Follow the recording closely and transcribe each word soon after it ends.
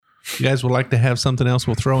You guys would like to have something else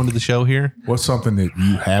we'll throw into the show here? What's something that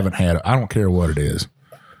you haven't had? I don't care what it is.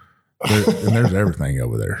 And there's everything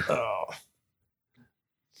over there.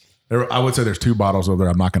 I would say there's 2 bottles over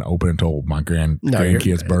there. I'm not going to open until my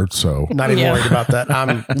grandkids' birth. So not even worried about that.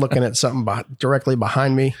 I'm looking at something directly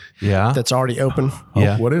behind me. Yeah, that's already open.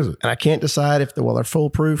 Yeah, what is it? And I can't decide if the Weller Full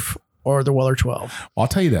Proof or the Weller 12. Well, I'll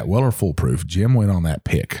tell you that Weller Full Proof. Jim went on that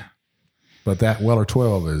pick, but that Weller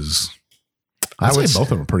 12 is. I would say both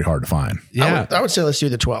of them are pretty hard to find. Yeah, I would say let's do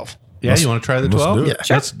the 12. Yeah, you want to try the 12? Yeah,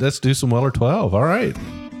 sure. Let's do some Weller 12. All right.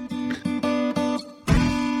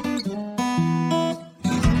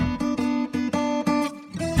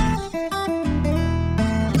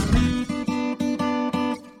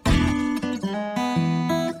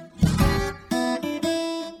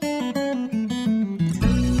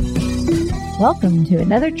 Welcome to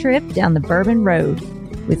another trip down the Bourbon Road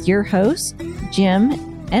with your hosts, Jim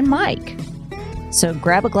and Mike. So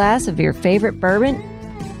grab a glass of your favorite bourbon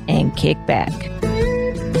and kick back.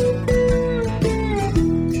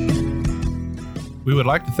 We would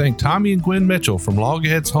like to thank Tommy and Gwen Mitchell from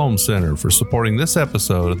Logheads Home Center for supporting this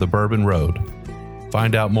episode of the Bourbon Road.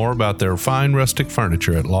 Find out more about their fine rustic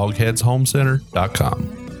furniture at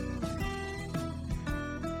logheadshomecenter.com.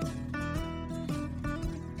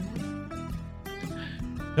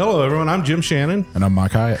 Hello, everyone. I'm Jim Shannon. And I'm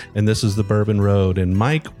Mike Hyatt. And this is the Bourbon Road. And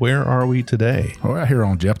Mike, where are we today? We're out here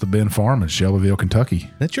on Jephthah Bend Farm in Shelbyville, Kentucky.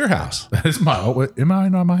 That's your house. That's am I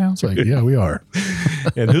not my house? Yeah, we are.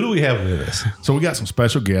 And who do we have with us? So we got some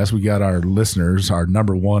special guests. We got our listeners. Our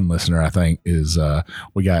number one listener, I think, is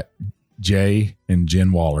we got Jay and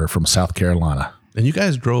Jen Waller from South Carolina. And you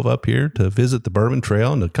guys drove up here to visit the Bourbon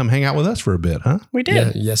Trail and to come hang out with us for a bit, huh? We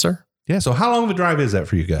did. Yeah, yes, sir. Yeah. So how long of a drive is that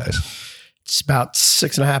for you guys? It's about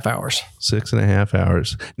 6.5 hours. 6.5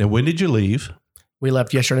 hours. Now, when did you leave? We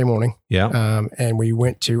left yesterday morning. Yeah. And we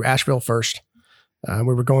went to Asheville first. We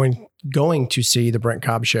were going to see the Brent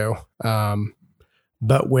Cobb show.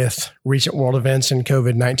 But with recent world events and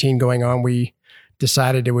COVID-19 going on, we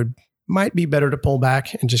decided it might be better to pull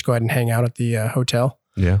back and just go ahead and hang out at the hotel.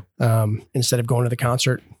 Yeah. Instead of going to the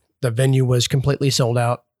concert. The venue was completely sold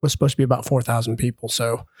out. It was supposed to be about 4,000 people.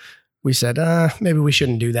 So we said, maybe we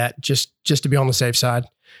shouldn't do that just to be on the safe side.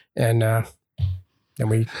 And then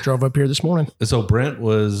we drove up here this morning. So Brent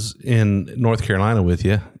was in North Carolina with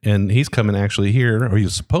you, and he's coming actually here, or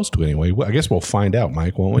he's supposed to anyway. I guess we'll find out,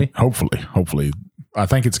 Mike, won't we? Hopefully. I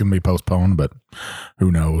think it's going to be postponed, but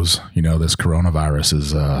who knows? You know, this coronavirus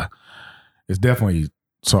is definitely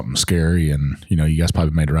something scary, and you know, you guys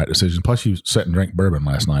probably made the right decision. Plus, you sat and drank bourbon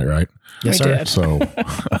last night, right? Yes, we sir. did. So,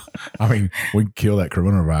 I mean, we can kill that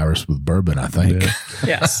coronavirus with bourbon, I think. Yeah.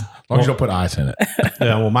 Yes. As long as you don't put ice in it.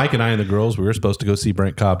 Yeah. Well, Mike and I and the girls, we were supposed to go see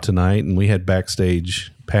Brent Cobb tonight, and we had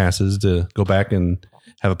backstage passes to go back and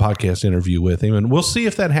have a podcast interview with him, and we'll see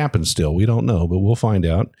if that happens still. We don't know, but we'll find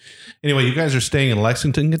out. Anyway, you guys are staying in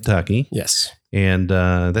Lexington, Kentucky. Yes. And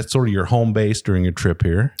that's sort of your home base during your trip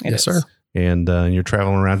here. Yes, sir. And you're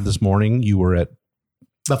traveling around this morning. You were at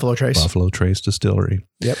Buffalo Trace Distillery.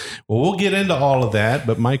 Yep. Well, we'll get into all of that.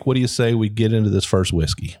 But Mike, what do you say we get into this first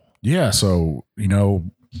whiskey? Yeah. So, you know,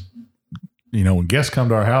 when guests come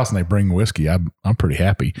to our house and they bring whiskey, I'm pretty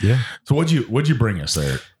happy. Yeah. So what'd you bring us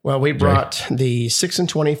there? Well, we brought the 6 and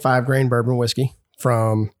 25 grain bourbon whiskey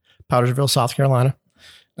from Powdersville, South Carolina.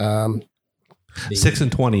 6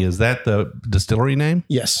 and 20, is that the distillery name?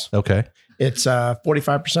 Yes. Okay. It's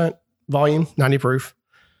 45% volume, 90 proof.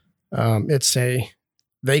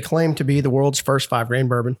 They claim to be the world's first 5 grain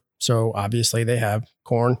bourbon. So obviously they have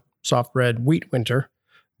corn, soft bread, wheat winter,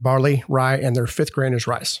 barley, rye, and their 5th grain is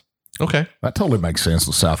rice. Okay. That totally makes sense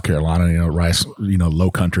with South Carolina. You know, rice,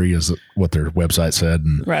 low country is what their website said.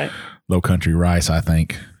 And Right. Low country rice, I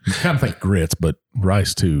think. You kind of think grits, but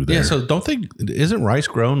rice too. There. Yeah. So isn't rice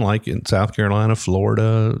grown like in South Carolina,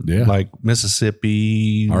 Florida, like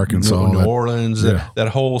Mississippi, Arkansas, New Orleans, yeah. that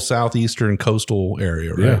whole southeastern coastal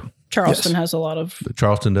area, right? Yeah. Charleston has a lot of.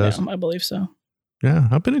 Charleston does? Yeah, I believe so. Yeah.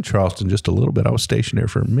 I've been in Charleston just a little bit. I was stationed there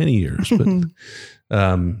for many years, but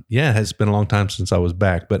it has been a long time since I was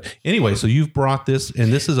back. But anyway, so you've brought this,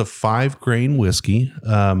 and this is a 5 grain whiskey.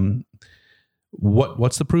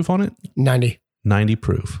 What's the proof on it? 90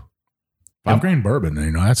 proof. 5 grain bourbon.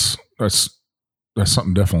 That's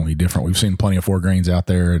something definitely different. We've seen plenty of 4 grains out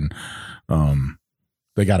there, and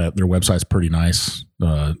they got their website's pretty nice.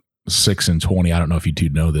 6 and 20. I don't know if you two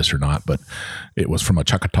know this or not, but it was from a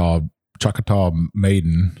Choctaw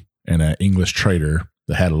maiden and an English trader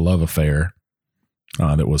that had a love affair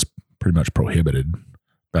that was pretty much prohibited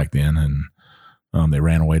back then, and they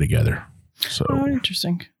ran away together. So Oh,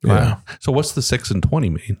 interesting. yeah. Wow. So what's the 6 and 20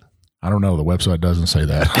 mean? I don't know. The website doesn't say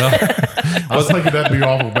that. I was thinking that'd be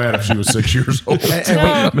awful bad if she was 6 years old.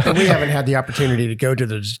 And we haven't had the opportunity to go to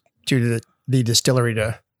the distillery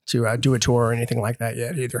to do a tour or anything like that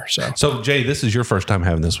yet either. So Jay, this is your first time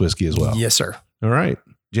having this whiskey as well. Yes, sir. All right.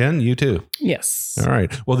 Jen, you too. Yes. All right.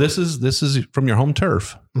 Well, this is from your home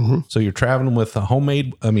turf. Mm-hmm. So you're traveling with a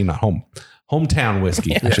hometown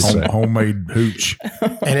whiskey. I should say. Homemade hooch.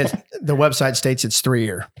 And the website states it's 3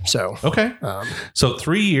 year. So Okay. So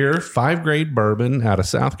 3 year, 5 grade bourbon out of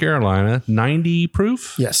South Carolina, 90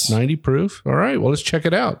 proof. Yes. 90 proof. All right. Well, let's check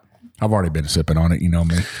it out. I've already been sipping on it. You know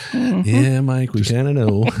me. Mm-hmm. Yeah, Mike, we kind of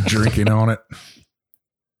know. Drinking on it.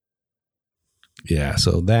 Yeah.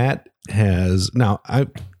 So that has now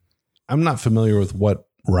I'm not familiar with what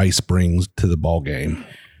rice brings to the ball game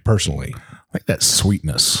personally. I think that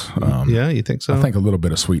sweetness. Yeah, you think so? I think a little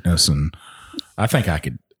bit of sweetness, and I think I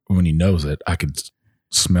could, when he knows it, I could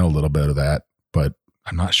smell a little bit of that, but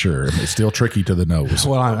I'm not sure. It's still tricky to the nose.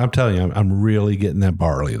 Well, I'm telling you, I'm really getting that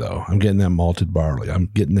barley though. I'm getting that malted barley. I'm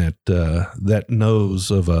getting that nose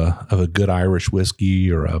of a good Irish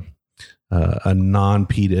whiskey or a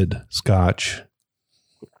non-peated Scotch.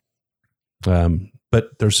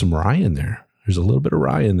 But there's some rye in there. There's a little bit of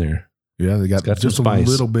rye in there. Yeah, they got just a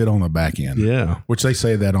little bit on the back end. Yeah, which they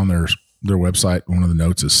say that on their website. One of the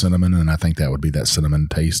notes is cinnamon, and I think that would be that cinnamon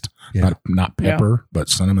taste. Yeah. Not pepper, but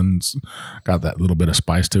cinnamon's got that little bit of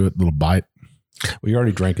spice to it, little bite. Well, you're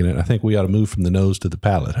already drinking it. I think we ought to move from the nose to the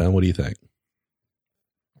palate, huh? What do you think?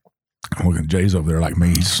 Look at Jay's over there like me.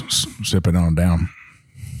 He's sipping on down.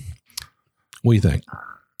 What do you think?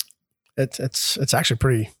 It's actually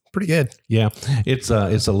pretty good. Yeah, it's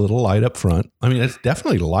a little light up front. I mean, it's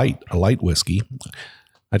definitely a light whiskey.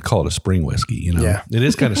 I'd call it a spring whiskey. You know, Yeah. It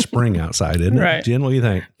is kind of spring outside, isn't it? Right. Jen, what do you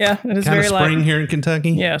think? Yeah, it is Kind very of spring light. here in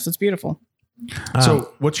Kentucky. Yes, it's beautiful.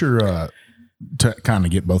 So what's your, to kind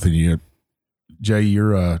of get both of you, Jay,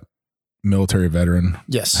 you're a military veteran.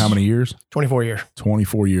 Yes. How many years? 24 year.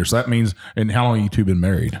 24 years. So that means, and how long have you two been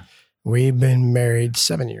married? We've been married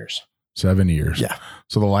 7 years. 7 years. Yeah.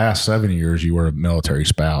 So the last 7 years you were a military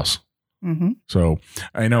spouse. Mm-hmm. So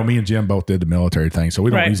I know me and Jim both did the military thing. So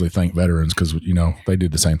we don't Right. easily thank veterans because, you know, they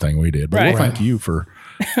did the same thing we did. But Right. we'll thank you for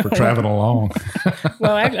traveling along.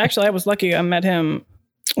 Well, actually, I was lucky. I met him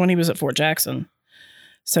when he was at Fort Jackson.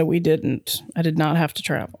 So I did not have to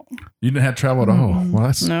travel. You didn't have to travel at all. Well,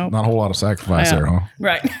 that's No. not a whole lot of sacrifice Yeah. there, huh?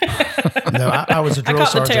 Right. No, I was a I drill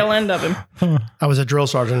caught the tail sergeant. end of him. I was a drill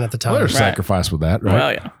sergeant at the time. Well, there's Right. sacrifice with that, right?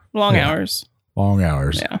 Well, yeah. Long Yeah. hours. Long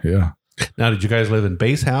hours. Yeah. Now, did you guys live in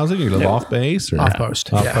base housing? You live No. off base or Off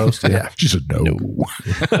post. Off Yeah. post. Yeah. Yeah. She said no.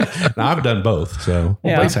 Now, I've done both. So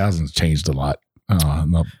Well, Yeah. base housing's changed a lot in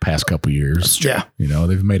the past couple of years. Yeah. You know,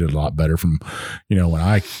 they've made it a lot better from, you know, when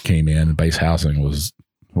I came in, base housing was,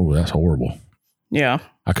 that's horrible. Yeah.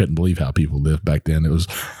 I couldn't believe how people lived back then.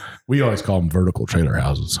 We always call them vertical trailer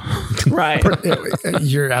houses. Right.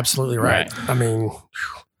 You're absolutely right. I mean,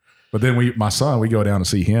 But then my son, we go down to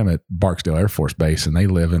see him at Barksdale Air Force Base, and they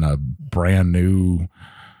live in a brand new,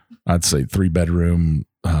 I'd say 3-bedroom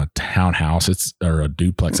townhouse. Or a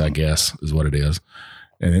duplex, I guess, is what it is.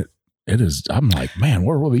 And it is. I'm like, man,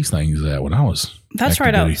 where were these things at when I was? That's active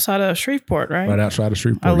right duty? outside of Shreveport, right? Right outside of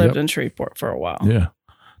Shreveport. I lived Yep. in Shreveport for a while. Yeah,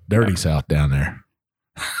 dirty South down there.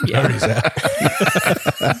 Yeah.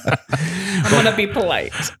 I'm going to be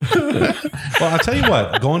polite. well, I'll tell you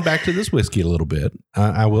what, going back to this whiskey a little bit,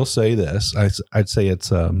 I will say this. I'd say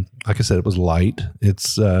it's, like I said, it was light.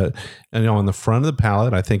 It's, and, you know, on the front of the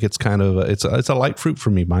palate, I think it's kind of, it's a light fruit for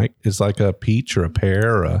me, Mike. It's like a peach or a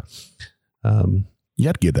pear or a, You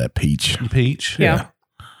had to get that peach. peach. Yeah.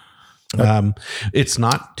 It's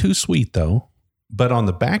not too sweet though, but on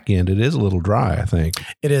the back end, it is a little dry, I think.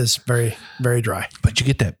 it is very, very dry. But you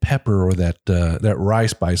get that pepper or that rye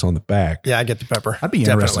spice on the back. Yeah, I get the pepper. I'd be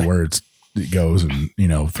interested where it goes in,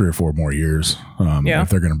 3 or 4 more years. Yeah. If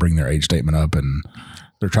they're going to bring their age statement up and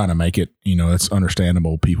they're trying to make it, it's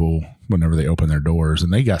understandable. People, whenever they open their doors,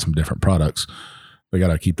 and they got some different products, they got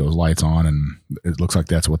to keep those lights on, and it looks like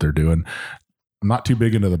that's what they're doing. I'm not too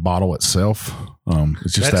big into the bottle itself.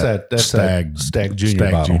 It's just That's Stag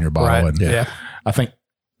Junior bottle. Right. And Yeah. I think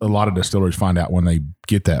a lot of distilleries find out when they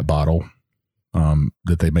get that bottle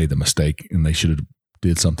that they made the mistake and they should have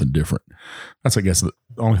did something different. That's, I guess, the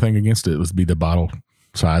only thing against it would be the bottle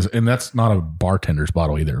size. And that's not a bartender's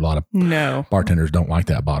bottle either. A lot of No. bartenders don't like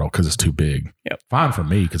that bottle because it's too big. Yep. Fine for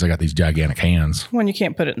me because I got these gigantic hands. When you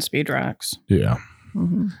can't put it in speed racks. Yeah.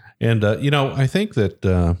 Mm-hmm. And, I think that,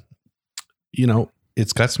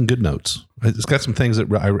 it's got some good notes. It's got some things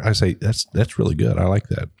that I say that's really good. I like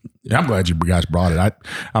that. Yeah, I'm glad you guys brought it.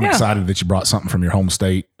 I'm excited that you brought something from your home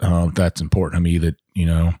state. That's important to me. That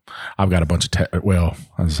I've got a bunch of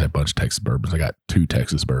I just say a bunch of Texas bourbons. I got 2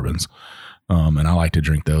 Texas bourbons, and I like to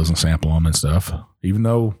drink those and sample them and stuff. Even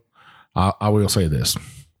though I will say this,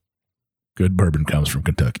 good bourbon comes from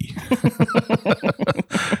Kentucky.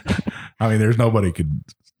 I mean, there's nobody could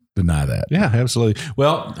deny that. Yeah, absolutely.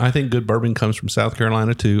 Well, I think good bourbon comes from South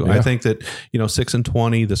Carolina too. Yeah. I think that 6 and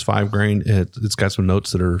 20, this 5 grain, it's got some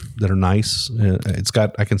notes that are nice.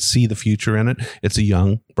 I can see the future in it. It's a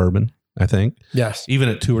young bourbon, I think. Yes. Even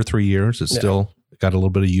at 2 or 3 years, it's still got a little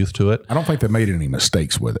bit of youth to it. I don't think they made any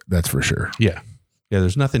mistakes with it. That's for sure. Yeah. Yeah,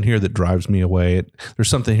 there's nothing here that drives me away. There's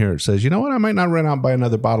something here that says, you know what, I might not run out and buy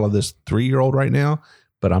another bottle of this 3-year-old right now,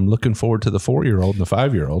 but I'm looking forward to the 4-year-old and the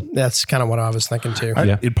 5-year-old. That's kind of what I was thinking too.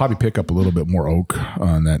 It'd probably pick up a little bit more oak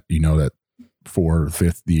on that, that 4th or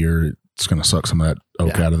 5th year. It's going to suck some of that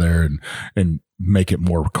oak out of there and make it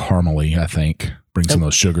more caramely, I think. Bring some of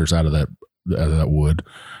those sugars out of that wood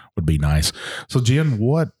would be nice. So, Jen,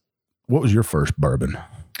 what was your first bourbon?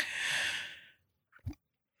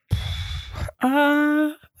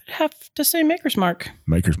 I'd have to say Maker's Mark.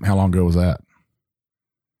 How long ago was that?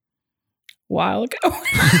 While ago.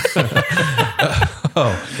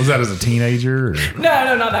 Was that as a teenager? Or?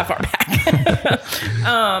 No, not that far back.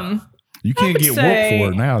 You can't get whooped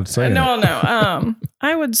for it now. No.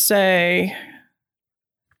 I would say,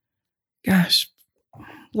 gosh,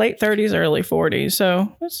 late 30s, early 40s.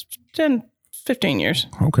 So it's 10, 15 years.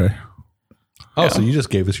 Okay. Oh, so you just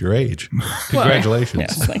gave us your age. Congratulations. Well,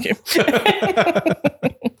 yes, thank you.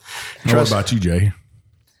 What about you, Jay?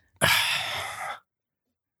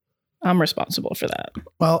 I'm responsible for that.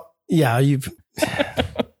 Well, yeah, you've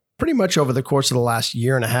pretty much over the course of the last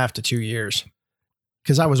 1.5 to 2 years,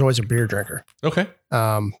 because I was always a beer drinker. Okay.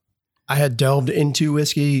 I had delved into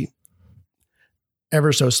whiskey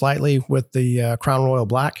ever so slightly with the Crown Royal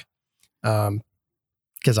Black,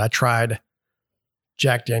 because I tried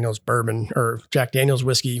Jack Daniel's bourbon or Jack Daniel's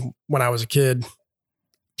whiskey when I was a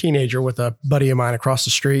teenager with a buddy of mine across the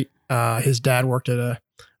street. His dad worked at a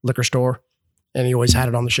liquor store and he always had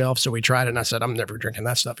it on the shelf. So we tried it and I said, I'm never drinking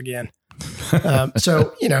that stuff again. I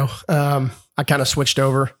kind of switched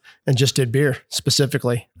over and just did beer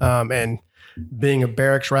specifically. And being a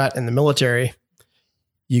barracks rat in the military,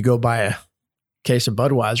 you go buy a case of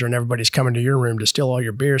Budweiser and everybody's coming to your room to steal all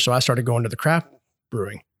your beer. So I started going to the craft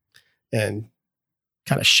brewing and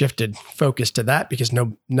kind of shifted focus to that because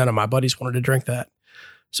none of my buddies wanted to drink that.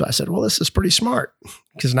 So I said, well, this is pretty smart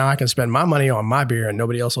because now I can spend my money on my beer and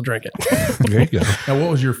nobody else will drink it. There you go. Now, what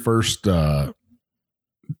was your first, you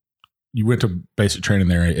went to basic training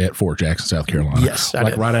there at Fort Jackson, South Carolina. Yes. I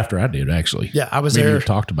did. Right after I did, actually. Yeah, I was Maybe there. you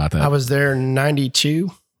talked about that. I was there in 92,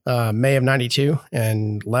 May of 92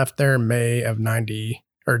 and left there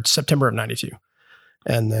September of 92.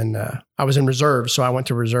 And then I was in reserves. So I went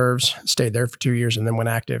to reserves, stayed there for 2 years and then went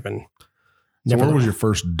active. And so where was your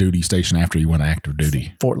first duty station after you went active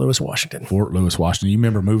duty? Fort Lewis, Washington. Fort Lewis, Washington. You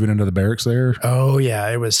remember moving into the barracks there? Oh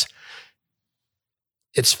yeah.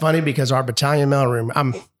 It's funny because our battalion mailroom,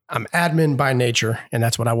 I'm admin by nature, and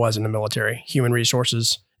that's what I was in the military, human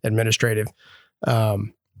resources, administrative.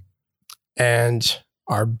 And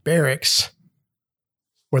our barracks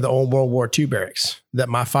were the old World War II barracks that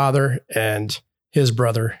my father and his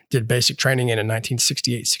brother did basic training in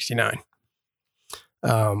 1968, 69.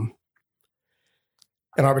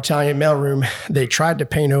 In our battalion mailroom, they tried to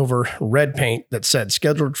paint over red paint that said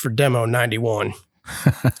scheduled for demo 91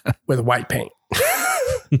 with white paint.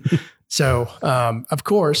 So, of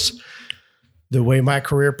course, the way my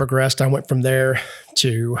career progressed, I went from there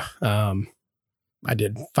to, I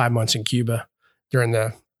did 5 months in Cuba during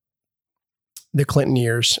the Clinton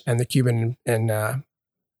years and the Cuban and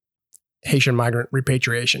Haitian migrant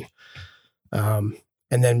repatriation. And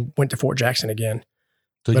then went to Fort Jackson again.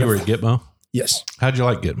 So you were at Gitmo? Yes. How'd you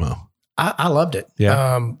like Gitmo? I loved it.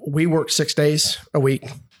 Yeah. We worked 6 days a week.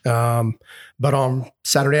 But on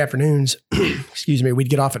Saturday afternoons, excuse me, we'd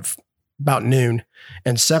get off at about noon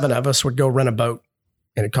and 7 of us would go rent a boat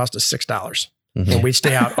and it cost us $6. Mm-hmm. And we'd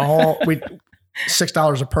stay out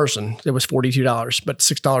 $6 a person. It was $42, but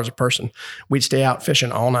 $6 a person. We'd stay out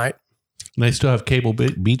fishing all night. And they still have Cable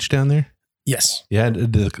Beach down there? Yes. Yeah.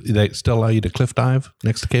 Do they still allow you to cliff dive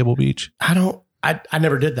next to Cable Beach? I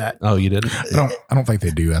never did that. Oh, you didn't? I don't think they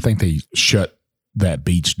do. I think they shut that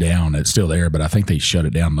beach down. It's still there, but I think they shut it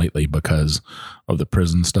down lately because of the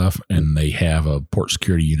prison stuff. And they have a port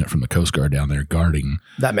security unit from the Coast Guard down there guarding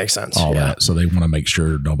that makes sense. All that. So they want to make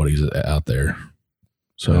sure nobody's out there.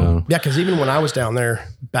 So Yeah, because even when I was down there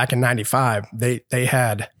back in '95, they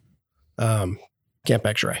had Camp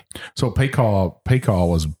X-Ray. So pay call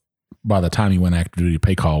was, by the time you went active duty,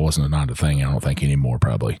 pay call wasn't not a thing. I don't think anymore,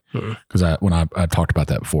 probably. Because when I talked about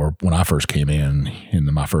that before, when I first came in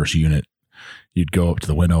my first unit, you'd go up to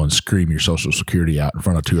the window and scream your Social Security out in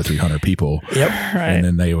front of 200 or 300 people. Yep. Right. And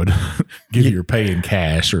then they would give you your pay in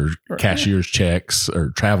cash or cashier's checks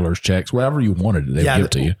or traveler's checks, whatever you wanted, they would give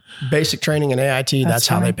it to you. Basic training in AIT. That's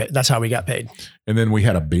how they pay. That's how we got paid. And then we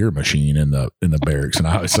had a beer machine in the barracks, and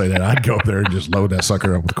I always say that I'd go up there and just load that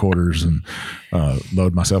sucker up with quarters and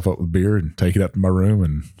load myself up with beer and take it up to my room,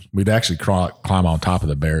 and we'd actually climb on top of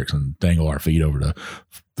the barracks and dangle our feet over to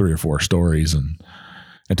 3 or 4 stories and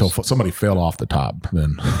until somebody fell off the top.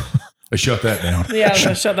 Then they shut that down. Yeah,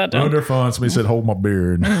 they shut that down. Under fun. Somebody said, "Hold my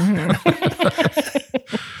beer." And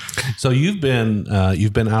So you've been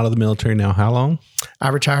out of the military now how long? I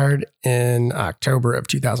retired in October of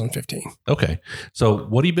 2015. Okay. So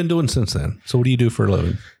what have you been doing since then? So what do you do for a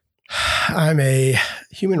living? I'm a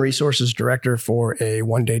human resources director for a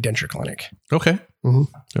one-day denture clinic. Okay. Mhm.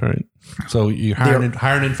 All right. So you're hiring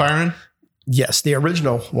and firing? Yes, the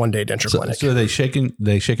original one-day denture clinic. So are they shaking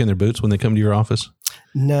their boots when they come to your office?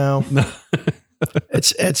 No.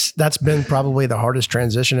 That's been probably the hardest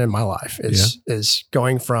transition in my life is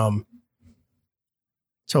going from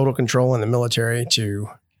total control in the military to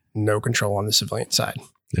no control on the civilian side.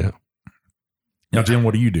 Yeah. now, Jim,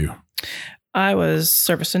 what do you do? I was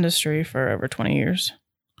service industry for over 20 years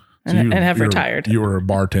and have retired. You were a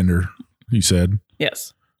bartender, you said,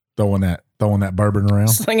 Yes. throwing that bourbon around,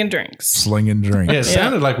 Slinging drinks. slinging drinks. Yeah, it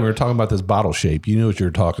sounded like we were talking about this bottle shape. You knew what you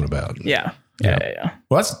were talking about. Yeah.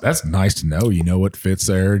 Well, that's nice to know. You know what fits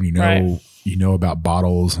there, and you know about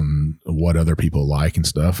bottles and what other people like and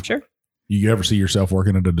stuff. Sure. You ever see yourself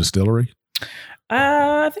working at a distillery?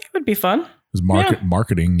 I think it would be fun. Because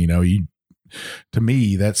marketing, to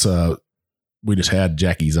me, that's we just had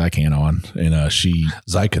Jackie Zykan on, and Jackie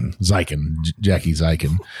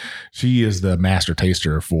Zykan. She is the master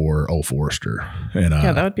taster for Old Forester, and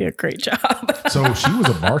that would be a great job. so she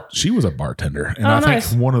was a bartender, and I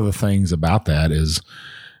nice. think one of the things about that is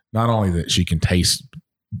not only that she can taste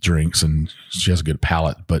drinks and she has a good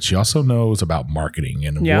palate, but she also knows about marketing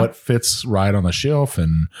and what fits right on the shelf,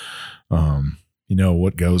 and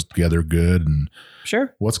what goes together good, and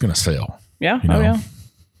Sure. what's going to sell. Yeah.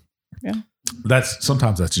 Yeah.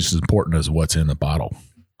 Sometimes that's just as important as what's in the bottle.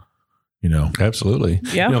 Absolutely.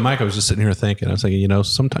 Yeah. Mike, I was just sitting here thinking, I was thinking,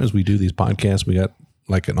 sometimes we do these podcasts, we got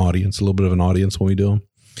like an audience, a little bit of an audience when we do them.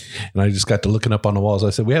 And I just got to looking up on the walls. I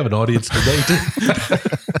said, we have an audience today too.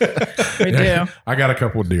 We do. I got a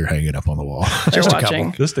couple of deer hanging up on the wall. They're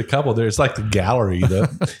watching. Just a couple there. It's like the gallery.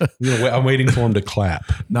 I'm waiting for them to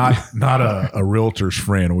clap. Not a realtor's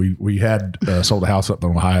friend. We had sold a house up in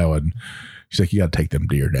Ohio, and she's like, "You got to take them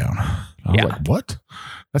deer down." I was like, "What?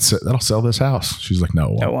 That's it. That'll sell this house." She's like,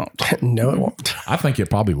 "No, It won't. No, it won't. I think it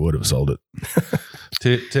probably would have sold it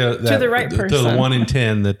To the right To the person. 1 in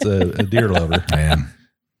 10 that's a deer lover. Man,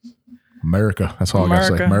 America. That's all I got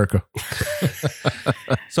to say. America.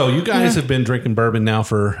 So you guys have been drinking bourbon now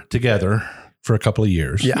together for a couple of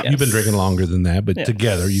years. Yeah. You've been drinking longer than that, but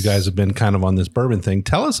together you guys have been kind of on this bourbon thing.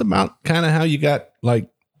 Tell us about kind of how you got like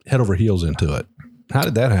head over heels into it. How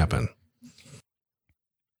did that happen?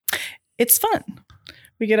 It's fun.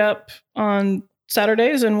 We get up on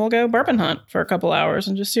Saturdays and we'll go bourbon hunt for a couple hours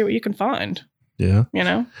and just see what you can find. Yeah.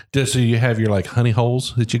 Just so you have your like honey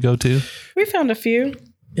holes that you go to? We found a few.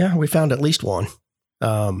 Yeah, we found at least one.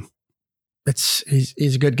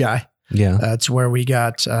 He's a good guy. Yeah. That's where we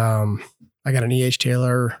got. I got an E.H.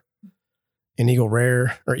 Taylor, an Eagle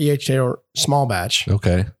Rare, or E.H. Taylor small batch,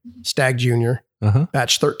 Okay. Stag Junior, Uh-huh.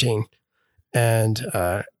 batch 13, and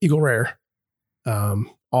Eagle Rare,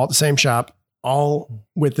 all at the same shop, all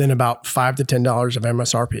within about $5 to $10 of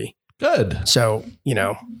MSRP. Good. So,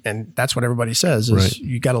 and that's what everybody says is Right.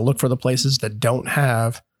 you got to look for the places that don't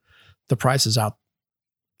have the prices out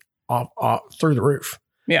off through the roof.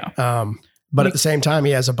 Yeah. But at the same time,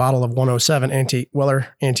 he has a bottle of 107 Antique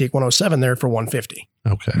 107 there for $150.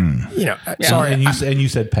 Okay. Sorry. And you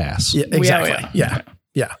said pass. Yeah, exactly.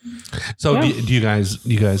 Yeah. So do you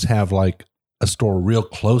guys have like a store real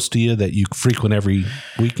close to you that you frequent every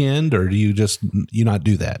weekend, or do you not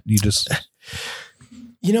do that? You just,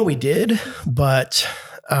 we did, but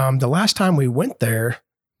the last time we went there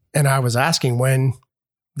and I was asking when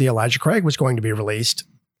the Elijah Craig was going to be released,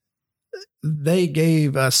 they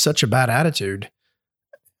gave us such a bad attitude.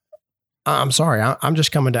 I'm sorry. I'm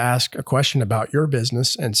just coming to ask a question about your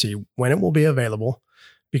business and see when it will be available,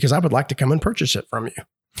 because I would like to come and purchase it from you.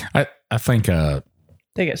 I think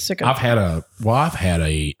They get sick of I've had a,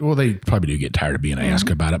 they probably do get tired of being asked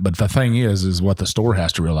about it. But the thing is what the store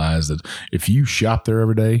has to realize that if you shop there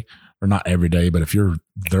every day, or not every day, but if you're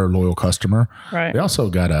their loyal customer, right. They also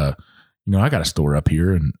got I got a store up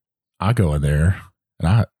here and I go in there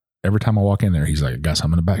and every time I walk in there, he's like, I got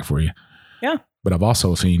something in the back for you. Yeah. But I've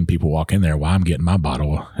also seen people walk in there while I'm getting my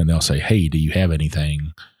bottle and they'll say, hey, do you have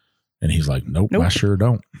anything? And he's like, nope. I sure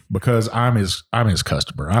don't. Because I'm his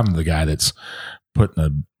customer. I'm the guy that's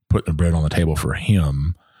putting the bread on the table for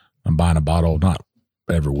him. I'm buying a bottle, not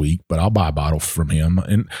every week, but I'll buy a bottle from him.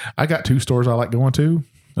 And I got 2 stores I like going to.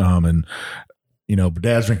 And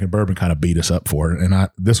Dad's Drinking Bourbon kind of beat us up for it. And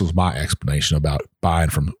this was my explanation about buying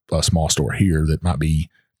from a small store here that might be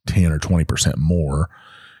 10 or 20% more,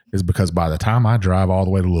 is because by the time I drive all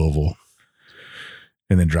the way to Louisville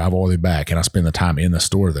and then drive all the way back and I spend the time in the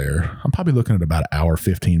store there, I'm probably looking at about an hour,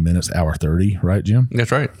 15 minutes, hour 30, right, Jim?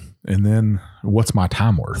 That's right. And then what's my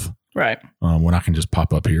time worth? Right. When I can just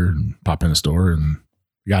pop up here and pop in the store and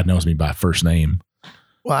God knows me by first name.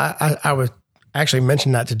 Well, I was actually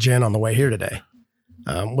mentioned that to Jen on the way here today.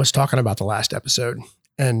 Was talking about the last episode,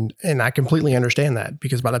 and I completely understand that,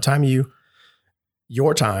 because by the time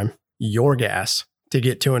your time, your gas to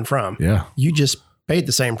get to and from, you just paid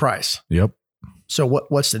the same price. Yep. So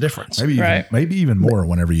what's the difference? Maybe even more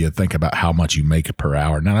whenever you think about how much you make per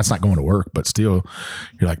hour. Now that's not going to work, but still,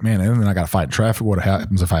 you're like, man, and then I got to fight traffic. What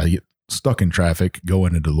happens if I get stuck in traffic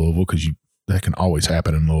going into Louisville? Because that can always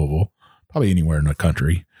happen in Louisville, probably anywhere in the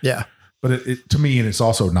country. Yeah. But it to me, and it's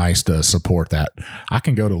also nice to support that. I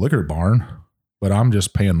can go to Liquor Barn, but I'm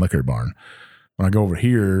just paying Liquor Barn. When I go over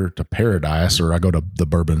here to Paradise or I go to the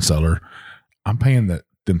Bourbon Cellar, I'm paying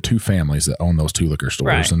them 2 families that own those 2 liquor stores,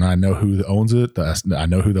 right. And I know who owns it. I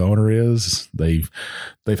know who the owner is. They've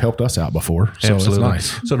helped us out before, so Absolutely.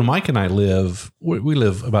 It's nice. So Mike and I we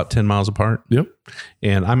live about 10 miles apart. Yep.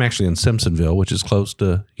 And I'm actually in Simpsonville, which is close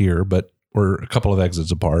to here, but we're a couple of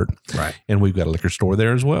exits apart. Right. And we've got a liquor store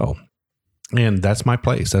there as well. And that's my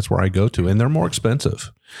place. That's where I go to. And they're more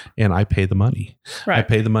expensive. And I pay the money. Right. I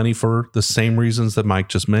pay the money for the same reasons that Mike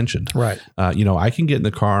just mentioned. Right. I can get in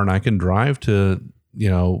the car and I can drive to,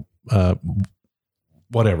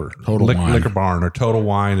 whatever. Liquor Barn or Total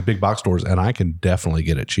Wine, the big box stores, and I can definitely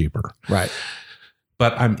get it cheaper. Right.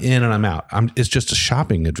 But I'm in and I'm out. It's just a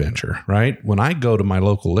shopping adventure, right? When I go to my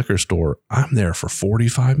local liquor store, I'm there for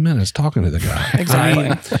 45 minutes talking to the guy.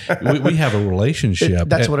 Exactly. We have a relationship.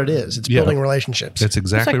 That's what it is. It's building relationships. That's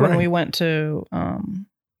exactly it's like right. when we went to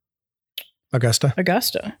Augusta.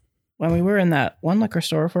 When we were in that one liquor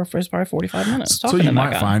store for probably 45 minutes talking so you to might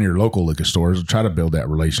that guy. find your local liquor stores, try to build that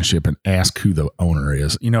relationship and ask who the owner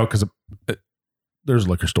is, because there's a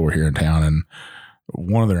liquor store here in town and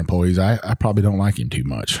one of their employees, I probably don't like him too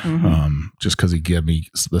much, just because he give me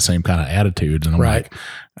the same kind of attitudes. And I'm like,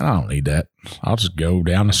 I don't need that. I'll just go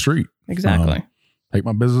down the street. Exactly. Take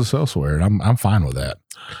my business elsewhere. And I'm fine with that.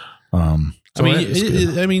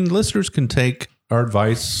 Listeners can take our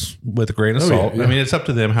advice with a grain of salt. Yeah. I mean, it's up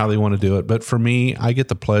to them how they want to do it. But for me, I get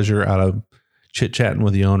the pleasure out of chit-chatting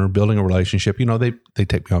with the owner, building a relationship. They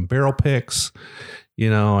take me on barrel picks.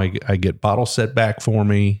 I get bottles set back for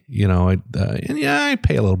me, I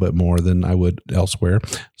pay a little bit more than I would elsewhere.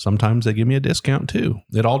 Sometimes they give me a discount too.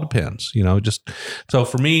 It all depends, so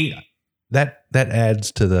for me, that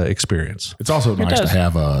adds to the experience. It's also nice to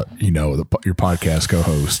have your podcast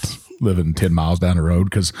co-host living 10 miles down the road.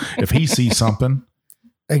 Cause if he sees something,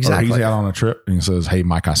 exactly, or he's out on a trip and he says, hey,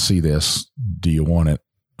 Mike, I see this. Do you want it?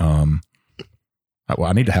 Well,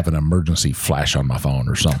 I need to have an emergency flash on my phone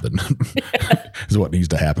or something. Is what needs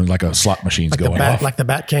to happen. Like a slot machine's going off. Like the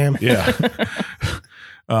bat cam. Yeah.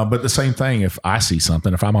 But the same thing, if I see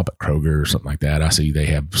something, if I'm up at Kroger or something like that, I see they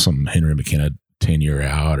have some Henry McKenna 10-year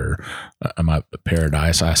out, or I'm up at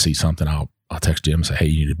Paradise, I see something, I'll text Jim and say, hey,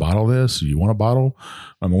 you need to bottle this? Do you want a bottle?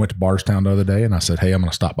 I went to Bardstown the other day and I said, hey, I'm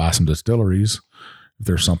going to stop by some distilleries. If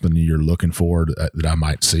there's something you're looking for that I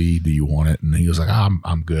might see, do you want it? And he was like,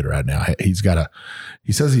 I'm good right now. He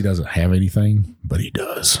says he doesn't have anything, but he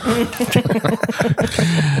does. He's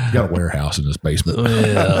got a warehouse in his basement.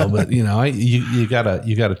 Well, but you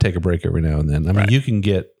gotta take a break every now and then. I mean, you can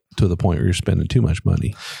get to the point where you're spending too much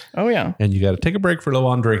money. Oh yeah. And you got to take a break for a little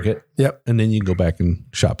while and drink it. Yep. And then you can go back and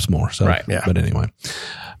shop some more. So, Yeah. But anyway,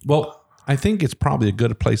 well, I think it's probably a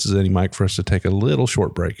good place as any, Mike, for us to take a little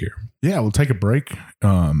short break here. Yeah, we'll take a break.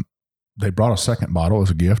 They brought a second bottle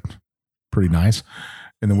as a gift. Pretty nice.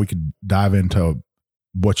 And then we could dive into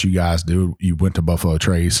what you guys do. You went to Buffalo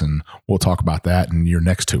Trace, and we'll talk about that in your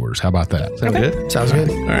next tours. How about that? Sound good? Sounds good.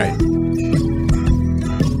 All right.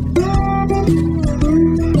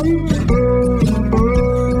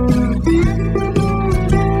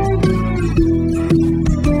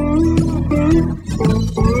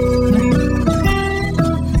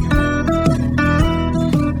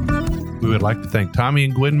 would like to thank Tommy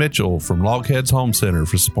and Gwen Mitchell from Logheads Home Center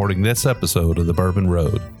for supporting this episode of the Bourbon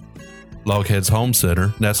Road. Logheads Home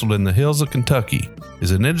Center, nestled in the hills of Kentucky, is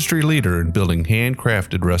an industry leader in building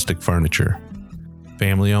handcrafted rustic furniture.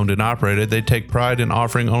 Family owned and operated, they take pride in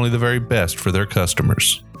offering only the very best for their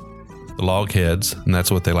customers. The Logheads, and that's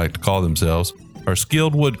what they like to call themselves, are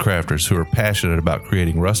skilled woodcrafters who are passionate about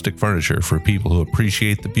creating rustic furniture for people who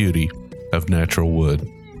appreciate the beauty of natural wood.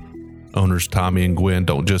 Owners Tommy and Gwen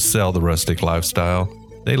don't just sell the rustic lifestyle,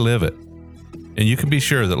 they live it. And you can be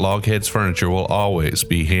sure that Logheads furniture will always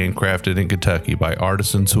be handcrafted in Kentucky by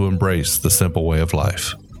artisans who embrace the simple way of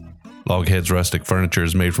life. Logheads rustic furniture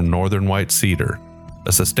is made from northern white cedar,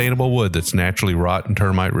 a sustainable wood that's naturally rot and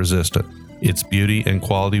termite resistant. Its beauty and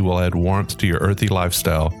quality will add warmth to your earthy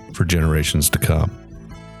lifestyle for generations to come.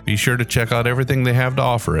 Be sure to check out everything they have to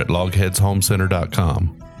offer at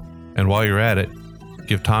logheadshomecenter.com. And while you're at it,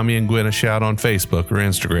 give Tommy and Gwen a shout on Facebook or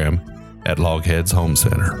Instagram at Logheads Home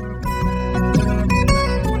Center.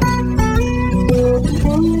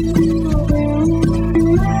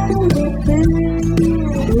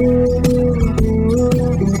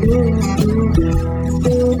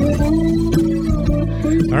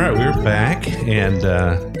 All right, we're back, and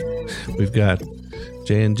we've got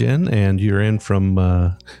Jay and Jen, and you're in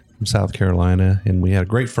from South Carolina, and we had a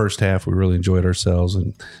great first half. We really enjoyed ourselves,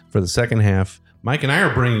 and for the second half, Mike and I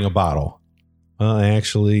are bringing a bottle.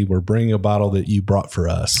 Actually, we're bringing a bottle that you brought for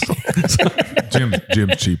us.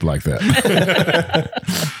 Jim's cheap like that.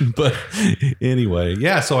 But anyway,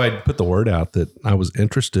 yeah, so I put the word out that I was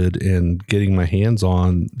interested in getting my hands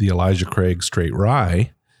on the Elijah Craig Straight Rye,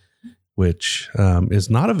 which is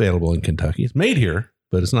not available in Kentucky. It's made here,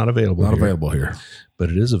 but it's not available here. But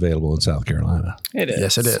it is available in South Carolina. It is.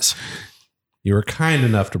 Yes, it is. You were kind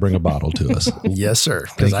enough to bring a bottle to us. Yes, sir.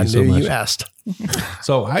 Because I knew you asked.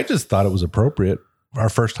 So I just thought it was appropriate, our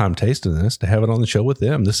first time tasting this, to have it on the show with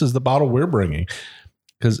them. This is the bottle we're bringing.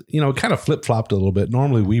 Because, it kind of flip-flopped a little bit.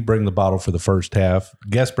 Normally, we bring the bottle for the first half.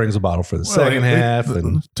 Guest brings a bottle for the second half.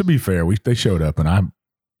 And to be fair, they showed up, and I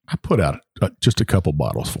put out just a couple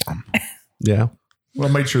bottles for them. Yeah. Well,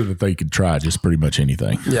 I made sure that they could try just pretty much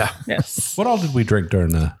anything. Yeah. Yes. What all did we drink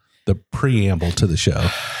during the preamble to the show?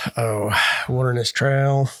 Oh, Wilderness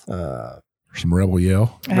Trail. Some Rebel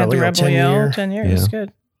Yell. I had the Rebel 10 Yell year. 10 years. Yeah. It's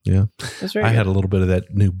good. Yeah. It's very I good. had a little bit of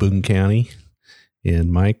that new Boone County.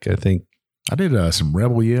 And Mike, I think. I did some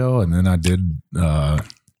Rebel Yell, and then I did, and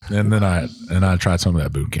then I tried some of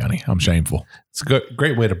that Boone County. I'm shameful. It's a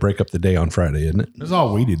great way to break up the day on Friday, isn't it? That's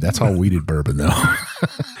all we did. That's all we did bourbon, though.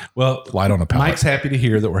 Well, Light on a palate. Mike's happy to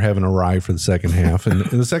hear that we're having a rye for the second half. And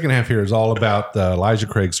the second half here is all about the Elijah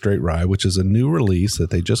Craig Straight Rye, which is a new release that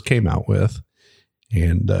they just came out with.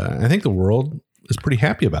 And I think the world is pretty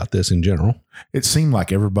happy about this in general. It seemed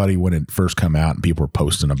like everybody, when it first came out and people were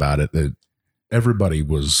posting about it, that everybody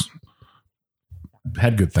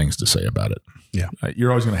had good things to say about it. Yeah.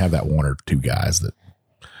 You're always going to have that one or two guys that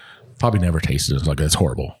probably never tasted it. It's like, that's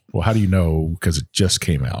horrible. Well, how do you know? Because it just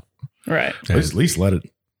came out. Right. At least let it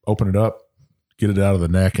open it up, get it out of the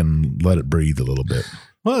neck, and let it breathe a little bit.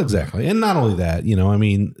 Well, exactly. And not only that,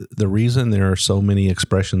 the reason there are so many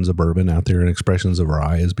expressions of bourbon out there and expressions of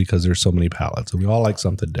rye is because there's so many palates, and we all like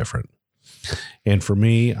something different. And for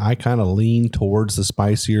me, I kind of lean towards the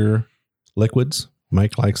spicier liquids.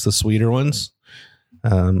 Mike likes the sweeter ones.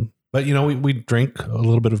 But we drink a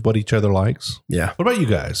little bit of what each other likes. Yeah. What about you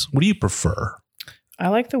guys? What do you prefer? I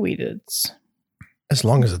like the Wheateds. As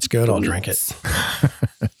long as it's good, I'll drink it.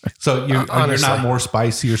 So you're Honestly. not more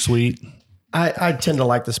spicy or sweet? I tend to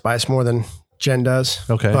like the spice more than Jen does.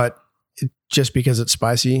 Okay. But just because it's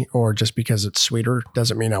spicy or just because it's sweeter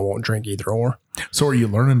doesn't mean I won't drink either or. So are you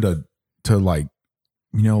learning to like,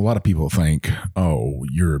 a lot of people think, oh,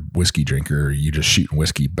 you're a whiskey drinker. You're just shooting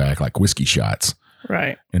whiskey back like whiskey shots.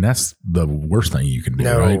 Right. And that's the worst thing you can do,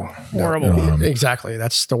 No, right? Horrible. Exactly.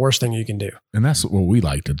 That's the worst thing you can do. And that's what we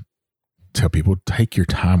like to tell people. Take your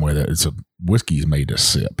time with it. Whiskey is made to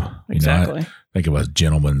sip. Exactly. I think of a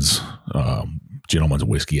gentleman's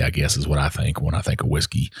whiskey, I guess, is what I think when I think of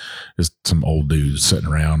whiskey. Is some old dudes sitting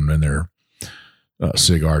around in their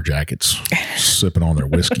cigar jackets sipping on their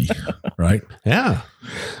whiskey, right? Yeah.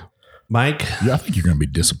 Mike? Yeah, I think you're going to be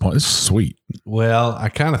disappointed. It's sweet. Well, I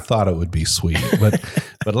kind of thought it would be sweet,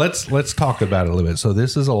 but let's talk about it a little bit. So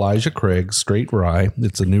this is Elijah Craig Straight Rye.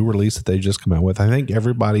 It's a new release that they just come out with. I think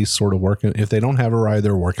everybody's sort of working. If they don't have a rye,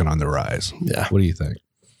 they're working on their ryes. Yeah. What do you think?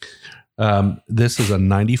 This is a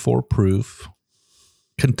 94 proof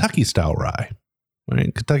Kentucky style rye.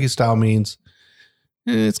 Right? Kentucky style means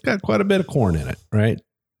it's got quite a bit of corn in it, right?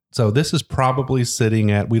 So this is probably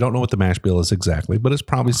sitting at, we don't know what the mash bill is exactly, but it's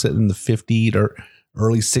probably sitting in the 50 to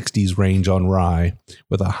early 60s range on rye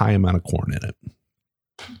with a high amount of corn in it.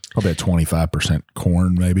 Probably at 25%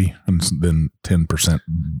 corn, maybe, and then 10%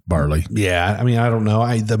 barley. Yeah, I mean, I don't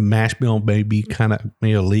know. The mash bill may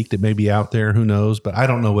have leaked. It may be out there. Who knows? But I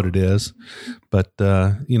don't know what it is. But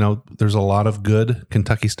there's a lot of good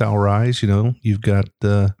Kentucky style rye. You've got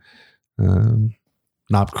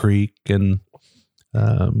Knob Creek and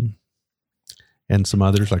some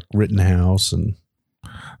others like Rittenhouse, and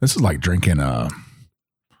this is like drinking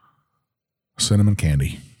cinnamon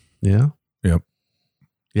candy. Yeah. Yep.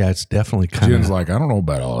 Yeah, it's definitely kind of. Jen's like, I don't know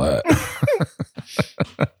about all that.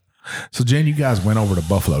 So, Jen, you guys went over to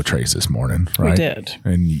Buffalo Trace this morning, right? We did.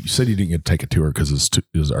 And you said you didn't get to take a tour because it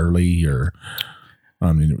was early, or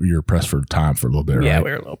you were pressed for time for a little bit, Yeah, right?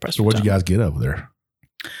 we were a little pressed. So, what did you guys get over there?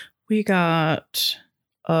 We got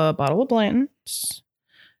a bottle of Blanton's,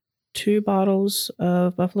 2 bottles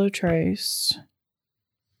of Buffalo Trace.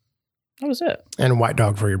 That was it. And a white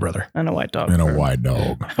dog for your brother. And a white dog. And a white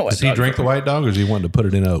dog. Does he drink the white dog, or does he want to put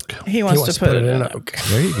it in oak? He wants to put it in oak.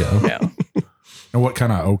 There you go. Yeah. And what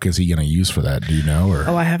kind of oak is he going to use for that? Do you know? Or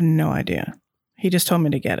Oh, I have no idea. He just told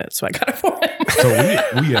me to get it, so I got it for him.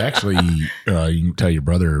 So we actually, you can tell your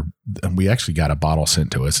brother, we actually got a bottle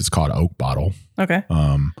sent to us. It's called Oak Bottle. Okay.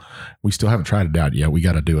 We still haven't tried it out yet. We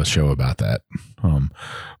got to do a show about that.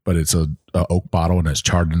 But it's a oak bottle, and it's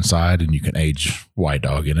charred inside, and you can age white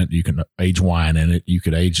dog in it. You can age wine in it. You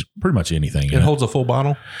could age pretty much anything. It holds a full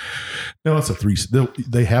bottle? No, it's a 3.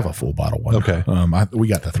 They have a full bottle one. Okay. We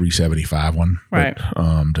got the 375 one, Right.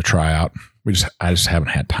 to try out. I just haven't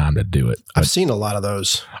had time to do it. I've seen a lot of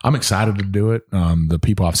those. I'm excited to do it. The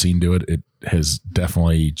people I've seen do it, it has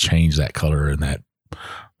definitely changed that color and that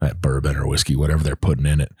bourbon or whiskey, whatever they're putting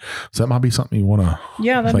in it. So that might be something you want to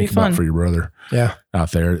that'd be think about fun for your brother. Yeah.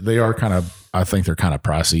 Out there. They are I think they're kind of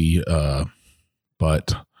pricey,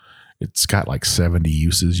 but it's got like 70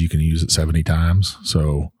 uses. You can use it 70 times.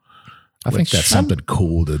 So I think that's something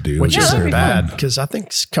cool to do. Which that'd isn't be bad, because I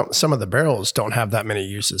think some of the barrels don't have that many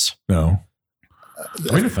uses. No.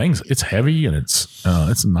 I mean, the thing's, it's heavy, and it's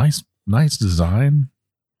a nice design.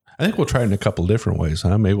 I think we'll try it in a couple different ways,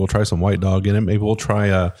 huh? Maybe we'll try some white dog in it. Maybe we'll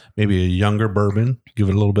try maybe a younger bourbon, give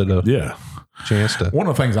it a little bit of chance to. One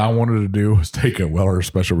of the things I wanted to do was take a Weller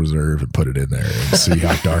Special Reserve and put it in there and see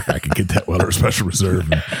how dark I could get that Weller Special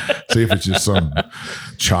Reserve, and see if it's just some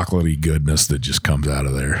chocolatey goodness that just comes out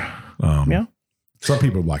of there. Yeah. Some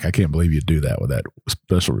people are like, I can't believe you do that with that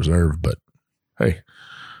Special Reserve, but hey,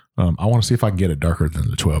 I want to see if I can get it darker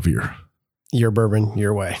than the 12-year. Your bourbon,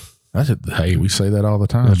 your way. Hey, we say that all the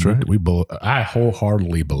time. That's right. I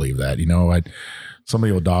wholeheartedly believe that.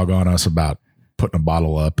 Somebody will dog on us about putting a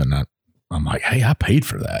bottle up, and I'm like, hey, I paid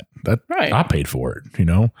for that. Right. I paid for it,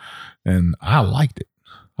 and I liked it.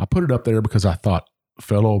 I put it up there because I thought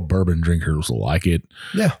fellow bourbon drinkers will like it.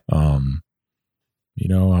 Yeah.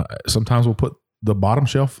 Sometimes we'll put the bottom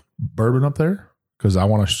shelf bourbon up there because I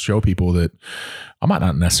want to show people that I might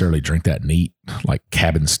not necessarily drink that neat, like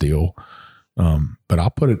cabin steel, but I'll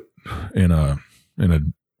put it in a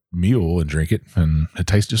mule and drink it, and it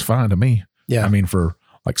tastes just fine to me. Yeah. I mean, for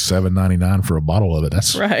like $7.99 for a bottle of it,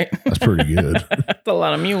 that's pretty good. That's a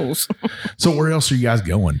lot of mules. So where else are you guys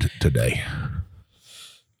going today?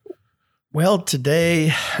 Well,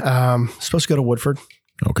 today, supposed to go to Woodford.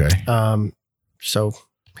 Okay. So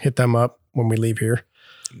hit them up when we leave here.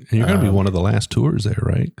 And you're going to be one of the last tours there,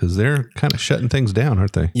 right? Because they're kind of shutting things down,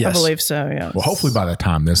 aren't they? Yes. I believe so, yeah. Well, hopefully by the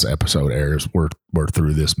time this episode airs, we're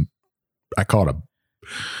through this. I call it a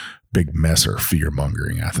big mess or fear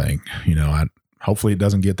mongering. I think, hopefully it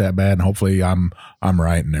doesn't get that bad, and hopefully I'm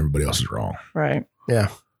right and everybody else is wrong. Right. Yeah.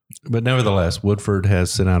 But nevertheless, Woodford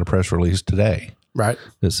has sent out a press release today Right.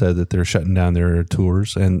 that said that they're shutting down their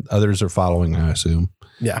tours, and others are following, I assume.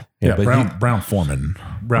 Yeah. Yeah, but Brown Foreman.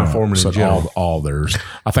 Foreman in general. all theirs.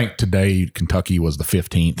 I think today Kentucky was the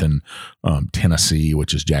 15th, and Tennessee,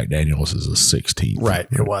 which is Jack Daniels, is the 16th. Right.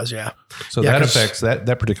 It was. Yeah. So Yeah, that 'cause- affects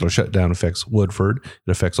that particular shutdown affects Woodford.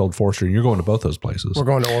 It affects Old Forester, and you're going to both those places. We're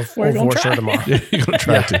going to Old We're gonna Forester try. tomorrow. You're going to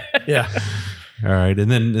try to. Yeah. All right, and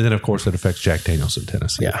then of course it affects Jack Daniels in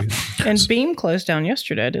Tennessee. Yeah. And Beam closed down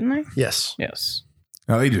yesterday, didn't they? Yes. Yes.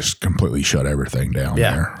 Now, they just completely shut everything down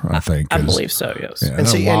Yeah. there, I think. I 'cause, believe so, yes. Yeah, And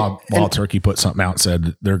see, Wild and- Turkey put something out and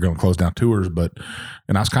said they're going to close down tours,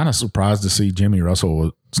 and I was kind of surprised to see Jimmy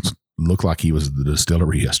Russell look like he was at the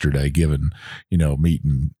distillery yesterday,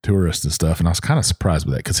 meeting tourists and stuff. And I was kind of surprised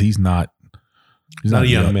with that because he's not a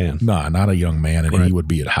young man. No, not a young man, and Right. he would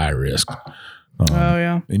be at high risk. Oh,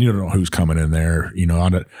 yeah. And you don't know who's coming in there.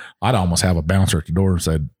 I'd almost have a bouncer at the door and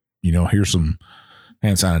said, here's some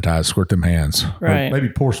hand sanitize, squirt them hands. Right. Or maybe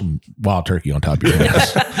pour some wild turkey on top of your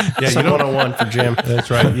hands. Yeah, Some 101 for Jim. That's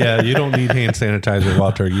right. Yeah, you don't need hand sanitizer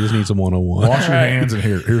wild turkey. You just need some 101. Wash your hands, and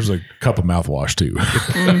here's a cup of mouthwash too.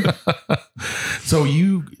 So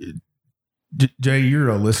Jay, you're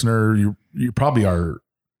a listener. You probably are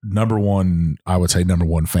number one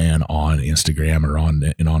fan on Instagram or on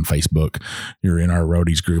Facebook. You're in our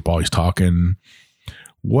Roadies group, always talking.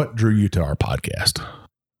 What drew you to our podcast?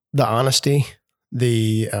 The honesty,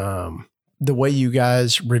 the way you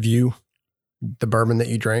guys review the bourbon that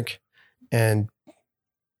you drink, and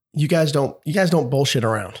you guys don't bullshit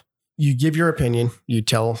around. You give your opinion. You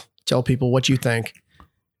tell people what you think,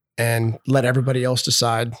 and let everybody else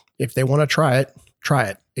decide. If they want to try it, try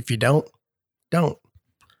it. If you don't.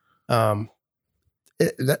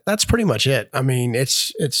 That's pretty much it. I mean,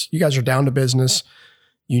 it's you guys are down to business.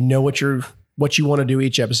 You know what you want to do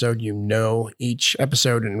each episode. You know each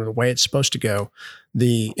episode and the way it's supposed to go.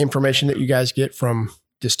 The information that you guys get from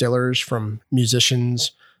distillers, from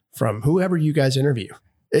musicians, from whoever you guys interview.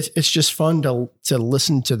 It's just fun to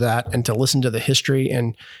listen to that and to listen to the history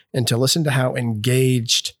and to listen to how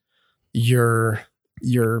engaged your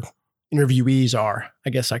interviewees are, I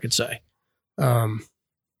guess I could say.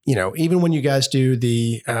 Even when you guys do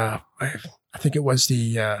the, I think it was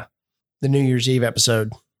the New Year's Eve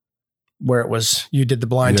episode where you did the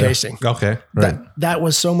blind tasting. Okay. Right. That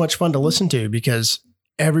was so much fun to listen to because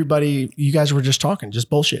you guys were just talking, just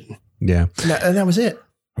bullshitting. Yeah. And that was it.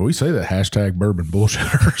 We say that hashtag bourbon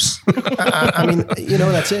bullshitters. I mean,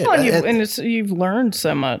 that's it. Well, you've learned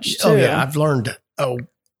so much too. Oh yeah. I've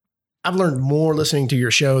learned more listening to your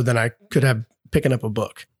show than I could have picking up a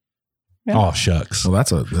book. Yeah. Oh shucks. Well,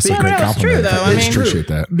 that's a great that's compliment. true, though. I appreciate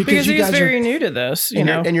that because he's very new to this,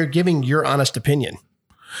 and you're giving your honest opinion.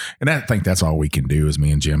 And I think that's all we can do is me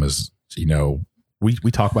and Jim is,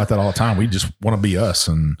 we talk about that all the time. We just want to be us.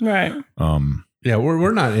 And right. Yeah,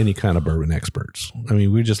 we're not any kind of bourbon experts. I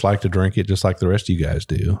mean, we just like to drink it just like the rest of you guys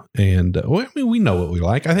do. And we know what we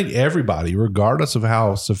like. I think everybody, regardless of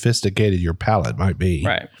how sophisticated your palate might be,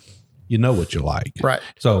 right, you know what you like. Right.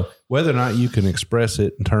 So whether or not you can express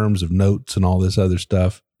it in terms of notes and all this other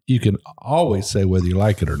stuff, you can always say whether you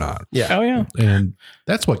like it or not. Yeah. Oh, yeah. And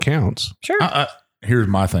that's what counts. Sure. Here's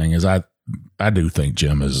my thing is I do think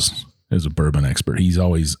Jim is a bourbon expert. He's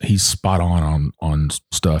spot on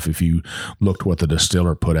stuff. If you looked what the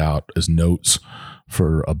distiller put out as notes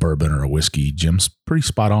for a bourbon or a whiskey, Jim's pretty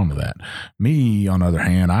spot on to that. Me, on the other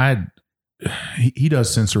hand, he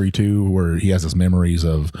does sensory too, where he has his memories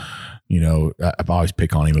of, I've always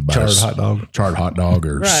pick on him about charred hot dog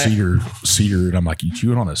or right. cedar. And I'm like, you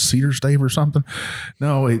chewing on a cedar stave or something?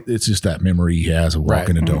 No, it's just that memory he has of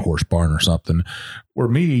walking into a horse barn or something. Where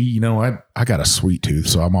me, I got a sweet tooth.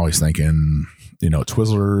 So I'm always thinking,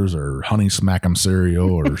 Twizzlers or Honey Smack'em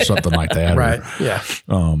cereal or something like that. Right. Or,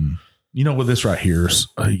 yeah. With this right here,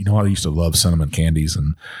 I used to love cinnamon candies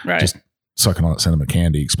and just sucking on that cinnamon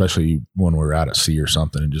candy, especially when we're out at sea or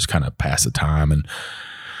something and just kind of pass the time. And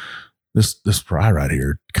this rye right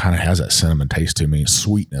here kind of has that cinnamon taste to me,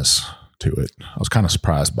 sweetness to it. I was kind of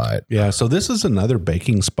surprised by it. Yeah. So this is another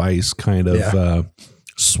baking spice kind of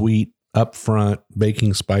sweet, upfront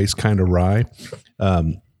baking spice kind of rye.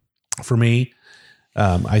 For me,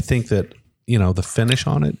 I think that, the finish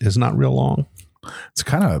on it is not real long. It's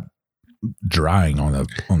kind of drying on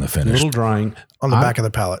the finish. A little drying. On the back of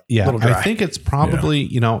the palate. Yeah. Little dry. I think it's probably,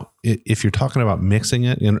 if you're talking about mixing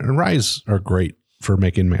it, and ryes are great for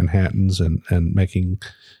making Manhattans and making,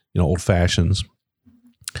 old fashions.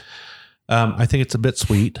 I think it's a bit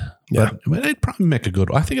sweet, but it'd probably make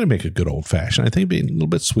it'd make a good old fashioned. I think it'd be a little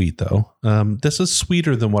bit sweet though. This is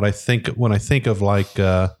sweeter than what I think when I think of like,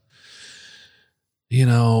 some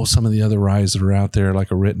of the other ryes that are out there,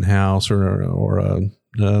 like a Rittenhouse or a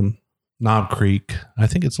Knob Creek. I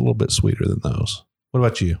think it's a little bit sweeter than those. What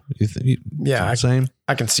about you? You think the same?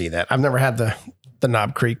 I can see that. I've never had the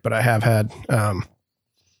Knob Creek, but I have had,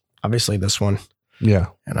 obviously this one. Yeah.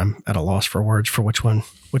 And I'm at a loss for words for which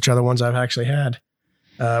other ones I've actually had.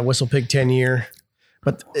 Whistle Pig 10-year,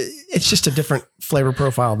 but it's just a different flavor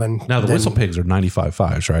profile than. Now the Whistle Pigs are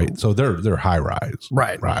 95.5s, right? So they're high ryes.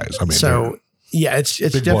 Right. I mean, it's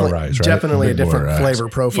definitely, rise, right? definitely a different flavor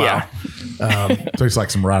profile. Yeah. Tastes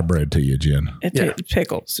like some rye bread to you, Jen.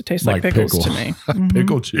 Pickles. It tastes like pickles to me.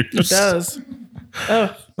 Pickle juice. It does.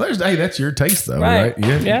 Oh, hey, that's your taste though, right?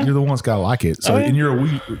 Yeah. You're the one that's got to like it. So, and you're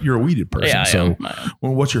a wheated person. Yeah, so,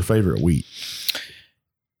 well, what's your favorite wheat?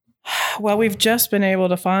 Well, we've just been able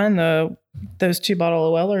to find those 2 bottle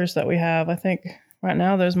of Wellers that we have. I think right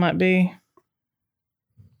now those might be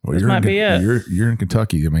Well, This might be it. You're in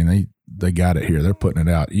Kentucky. I mean, they got it here. They're putting it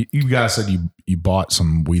out. You guys said you bought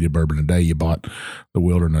some weeded bourbon today. You bought the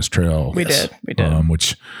Wilderness Trail. We did.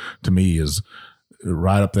 Which to me is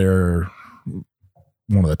right up there,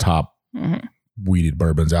 one of the top weeded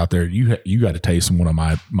bourbons out there. You got to taste one of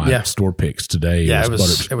my store picks today. Yeah, it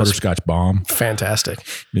was Butterscotch Bomb. Fantastic.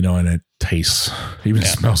 And it tastes, even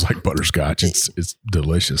smells like butterscotch. It's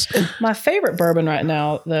delicious. My favorite bourbon right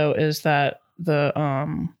now, though, is that the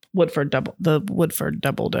Woodford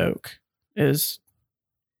Doubled Oak is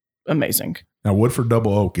amazing. Now, Woodford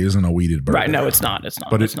Double Oak isn't a weeded bourbon. Right? No, it's not. It's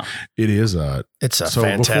not. But it's not. It is It's a so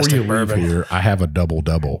fantastic before you bourbon. leave here, I have a double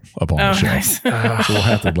up on the shelf. Nice. So we'll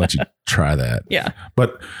have to let you try that. Yeah.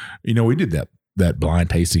 But we did that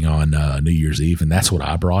blind tasting on New Year's Eve, and that's what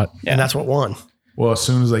I brought. Yeah. And that's what won. Well, as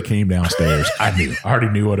soon as they came downstairs, I already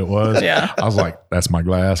knew what it was. Yeah. I was like, that's my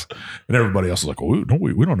glass. And everybody else was like, well,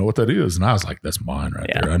 we don't know what that is. And I was like, that's mine right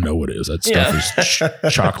there. I know what it is. That stuff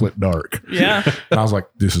is chocolate dark. Yeah. And I was like,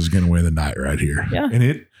 this is going to win the night right here. Yeah.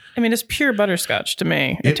 And it's pure butterscotch to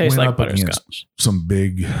me. It tastes went like up against butterscotch. some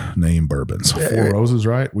big name bourbons. Four Roses,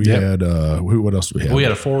 right? We had, what else do we have? We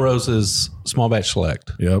had a Four Roses small batch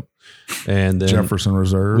select. Yep. And then Jefferson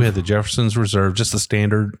Reserve. we had the Jefferson's Reserve, just the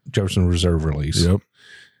standard Jefferson Reserve release. Yep.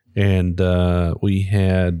 And we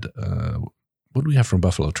had, what do we have from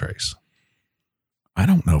Buffalo Trace? I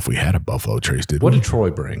don't know if we had a Buffalo Trace, did What we? did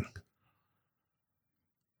Troy bring?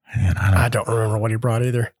 Man, I don't remember what he brought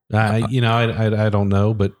either. I don't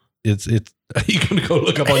know, but it's. Are you going to go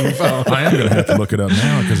look up on your phone? I am going to have to look it up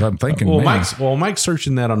now because I'm thinking. Well, man, Mike's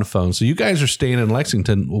searching that on the phone. So you guys are staying in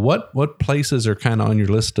Lexington. What places are kind of on your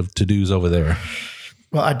list of to dos over there?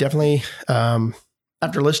 Well, I definitely,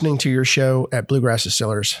 after listening to your show at Bluegrass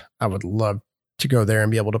Distillers, I would love to go there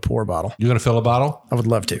and be able to pour a bottle. You're going to fill a bottle? I would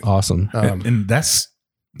love to. Awesome. and that's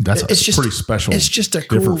it's just pretty special. It's just a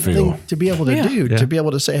cool different feel. thing to be able to do. Yeah. To be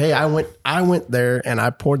able to say, "Hey, I went there and I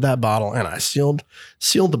poured that bottle and I sealed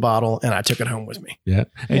the bottle and I took it home with me." Yeah,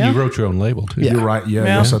 and you wrote your own label too. Yeah. You're right. Yeah,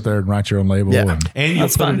 Yeah. you'll sit there and write your own label. Yeah. And you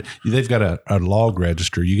That's put fun. it. They've got a log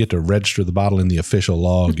register. You get to register the bottle in the official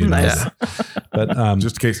log. Nice. But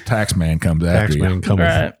Just in case the tax man comes after you. taxman coming.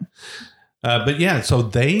 Right. But yeah, so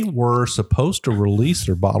they were supposed to release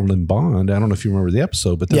their bottle and bond. I don't know if you remember the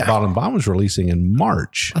episode, but the bottle and bond was releasing in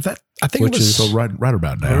March. I think Which it was is So right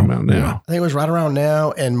about now. Right about now. Yeah. I think it was right around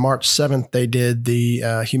now. And March 7th, they did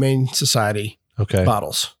the Humane Society Okay.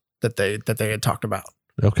 bottles that they had talked about.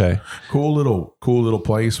 Okay. Cool little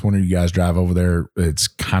place. When you guys drive over there, it's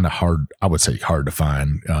kind of hard. I would say hard to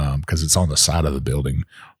find because it's on the side of the building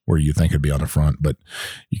where you think it'd be on the front, but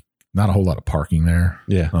not a whole lot of parking there.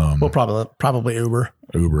 Yeah. Well, probably Uber.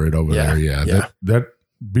 Uber it over there. Yeah. Yeah. That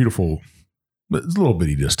beautiful. It's a little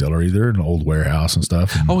bitty distillery. They're in an old warehouse and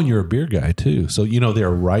stuff. And And you're a beer guy too. So, they're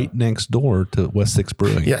right next door to West Six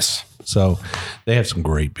Brewing. Yes. So they have some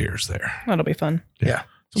great beers there. That'll be fun. Yeah.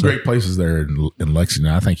 some great places there in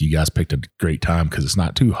Lexington. I think you guys picked a great time because it's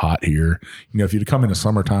not too hot here. If you'd come in the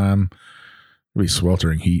summertime, it'd be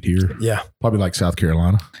sweltering heat here. Yeah. Probably like South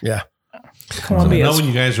Carolina. Yeah. Columbia. I know when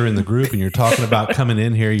you guys are in the group and you're talking about coming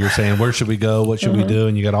in here, you're saying, where should we go? What should we do?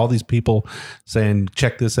 And you got all these people saying,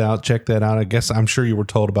 check this out, check that out. I'm sure you were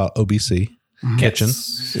told about OBC Kitchen,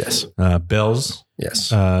 Yes. Bell's. Yes.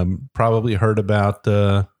 Probably heard about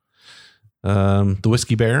the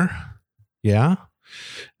Whiskey Bear. Yeah.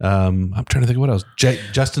 I'm trying to think of what else.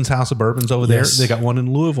 Justin's House of Bourbon's over there. Yes. They got one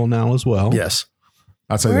in Louisville now as well. Yes.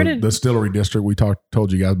 I'd say the distillery district. We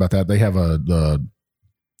told you guys about that. They have the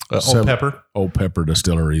Old Pepper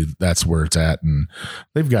Distillery. That's where it's at, and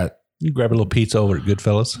they've got. You grab a little pizza over at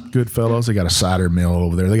Goodfellas. They got a cider mill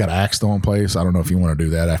over there. They got an axe throwing place. I don't know if you want to do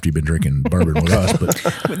that after you've been drinking bourbon with us,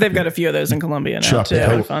 but they've got a few of those in Columbia now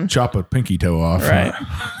too. Fun. Chop a pinky toe off. Right.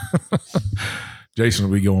 Jason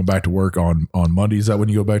will be going back to work on Monday. Is that when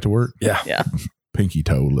you go back to work? Yeah. Yeah. Pinky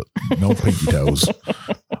toe. No pinky toes.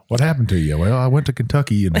 What happened to you? Well, I went to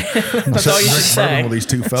Kentucky and That's all you should say. with these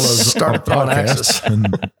two fellows Started throwing axes. and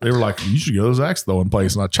they were like, "You should go to this axe throwing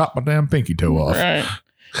place," and I chopped my damn pinky toe off. Right.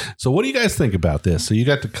 So what do you guys think about this? So you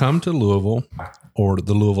got to come to Louisville or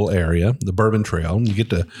the Louisville area, the Bourbon Trail, and you get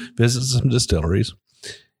to visit some distilleries,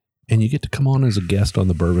 and you get to come on as a guest on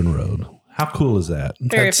the Bourbon Road. How cool is that?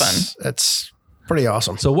 Very fun. That's pretty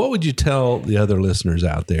awesome. So what would you tell the other listeners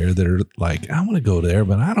out there that are like, I want to go there,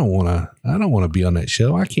 but I don't want to be on that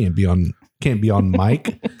show. I can't be on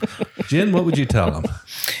Mike. Jen, what would you tell them?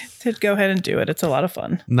 to go ahead and do it. It's a lot of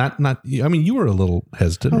fun. Not. I mean, you were a little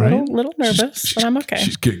hesitant, right? A little nervous, but I'm okay.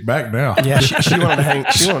 She's kicked back now. Yeah, she wanted to hang.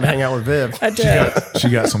 She wanted to hang out with Viv. I did. She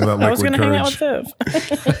got some of that I was liquid going to hang out courage.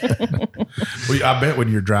 with Viv. Well, I bet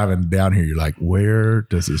when you're driving down here, you're like, where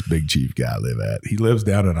does this big chief guy live at? He lives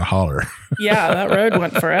down in a holler. Yeah, that road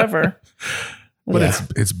went forever. But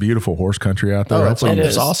it's beautiful horse country out there.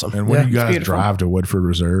 It's awesome. And when you guys beautiful. drive to Woodford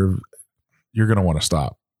Reserve, you're going to want to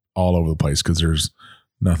stop all over the place because there's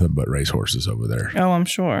nothing but racehorses over there. Oh, I'm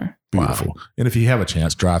sure. Beautiful. Wow. And if you have a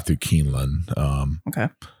chance, drive through Keeneland. Okay.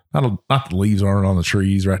 Not the leaves aren't on the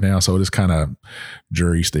trees right now, so it is kind of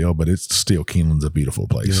dreary still, but it's still Keeneland's a beautiful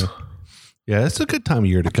place. Yeah, it's a good time of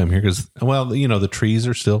year to come here because, well, you know, the trees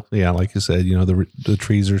are still, like you said, you know, the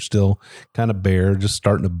trees are still kind of bare, just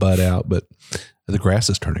starting to bud out, but the grass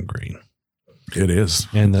is turning green. It is.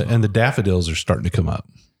 And the daffodils are starting to come up.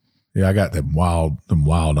 Yeah, I got them wild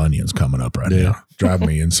onions coming up right now. Driving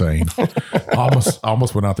me insane.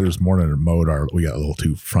 almost went out there this morning and mowed we got little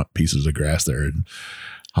 2 front pieces of grass there. And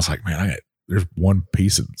I was like, man, there's one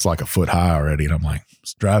piece that's like a foot high already. And I'm like,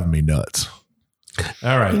 it's driving me nuts.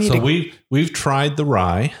 All right. So we've tried the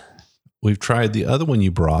rye. We've tried the other one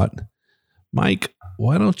you brought. Mike,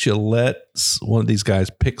 why don't you let one of these guys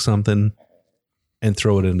pick something and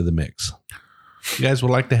throw it into the mix? You guys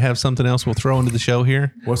would like to have something else we'll throw into the show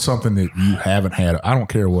here? What's something that you haven't had? I don't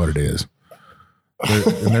care what it is.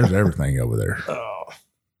 And there's everything over there.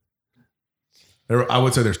 I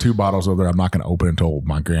would say there's 2 bottles over there. I'm not going to open until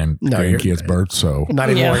my grandkids' birth. So not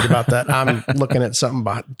even worried about that. I'm looking at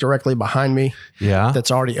something directly behind me. Yeah, that's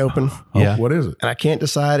already open. Yeah, what is it? And I can't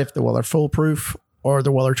decide if the Weller Foolproof or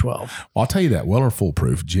the Weller 12. Well, I'll tell you that Weller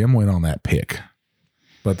Foolproof. Jim went on that pick,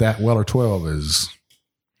 but that Weller 12 is.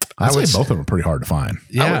 I'd say both of them are pretty hard to find.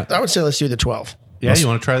 Yeah, I would say let's do the 12. Yeah, you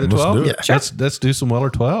want to try the 12? Yeah, sure. Let's do some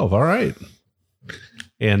Weller 12. All right.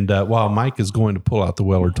 And while Mike is going to pull out the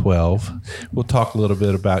Weller 12, we'll talk a little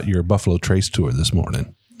bit about your Buffalo Trace tour this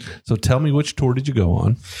morning. So tell me, which tour did you go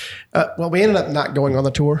on? Well, we ended up not going on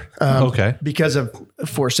the tour. Okay.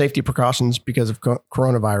 For safety precautions, because of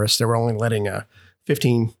coronavirus, they were only letting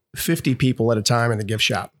 50 people at a time in the gift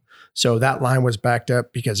shop. So that line was backed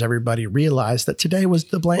up because everybody realized that today was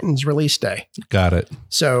the Blanton's release day. Got it.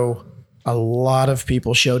 So a lot of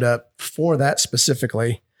people showed up for that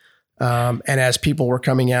specifically. And as people were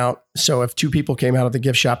coming out, so if 2 people came out of the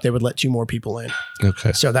gift shop, they would let 2 more people in.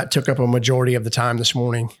 Okay. So that took up a majority of the time this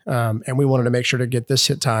morning. And we wanted to make sure to get this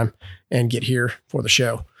hit time and get here for the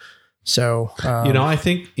show. So, I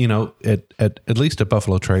think, at least at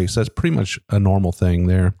Buffalo Trace, that's pretty much a normal thing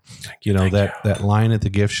there. That line at the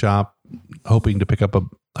gift shop, hoping to pick up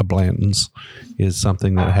a Blanton's is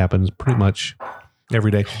something that happens pretty much every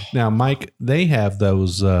day. Now, Mike, they have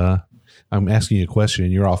those, I'm asking you a question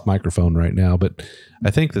and you're off microphone right now, but I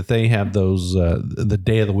think that they have those, the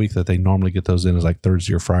day of the week that they normally get those in is like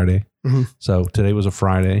Thursday or Friday. Mm-hmm. So today was a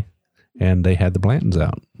Friday and they had the Blanton's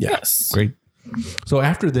out. Yes. Great. So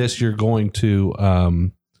after this, you're going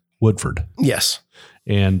to Woodford. Yes.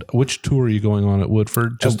 And which tour are you going on at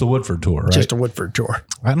Woodford? Just the Woodford tour, right? Just a Woodford tour.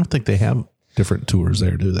 I don't think they have different tours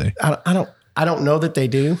there, do they? I don't know that they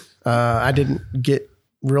do. I didn't get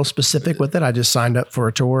real specific with it. I just signed up for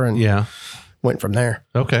a tour and went from there.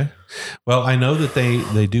 Okay. Well, I know that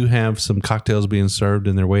they do have some cocktails being served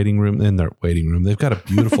in their waiting room. They've got a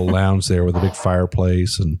beautiful lounge there with a big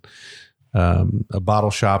fireplace and a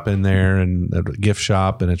bottle shop in there and a gift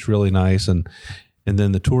shop, and it's really nice. And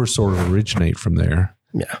then the tours sort of originate from there.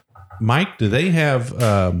 Yeah. Mike, do they have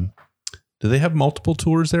multiple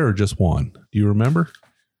tours there or just one? Do you remember?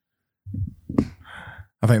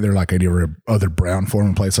 I think they're like any other brown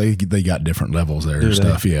forming place. They got different levels there and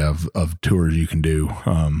stuff. Yeah, of tours you can do.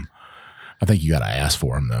 I think you got to ask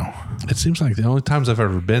for them though. It seems like the only times I've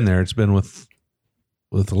ever been there, it's been with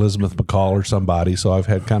Elizabeth McCall or somebody. So I've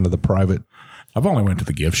had kind of the private. I've only went to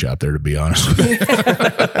the gift shop there, to be honest with you.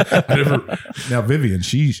 Now Vivian,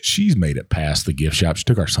 she's made it past the gift shop. She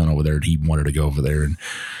took our son over there and he wanted to go over there. And,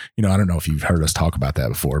 I don't know if you've heard us talk about that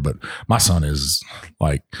before, but my son is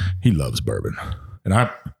like, he loves bourbon. And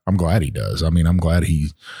I'm glad he does. I mean, I'm glad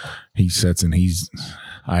he sits and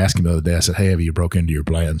I asked him the other day, I said, hey, have you broke into your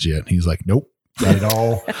Blanton's yet? And he's like, nope, got it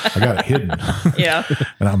all. I got it hidden. Yeah.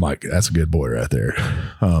 And I'm like, that's a good boy right there.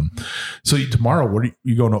 So tomorrow, what are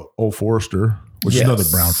you going to Old Forester, which is another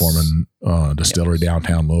brown forming distillery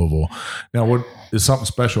downtown Louisville. Now, what is something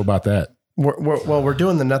special about that? We're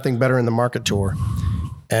doing the Nothing Better in the Market tour,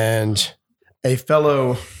 and a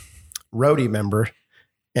fellow roadie member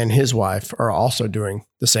and his wife are also doing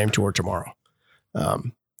the same tour tomorrow.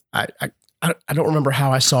 I don't remember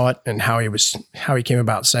how I saw it and how he came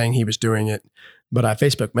about saying he was doing it, But I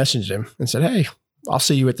Facebook messaged him and said, "Hey, I'll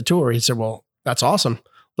see you at the tour." He said, "Well, that's awesome.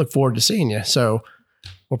 Look forward to seeing you." So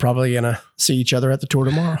we're probably going to see each other at the tour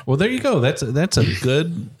tomorrow. Well, there you go. That's a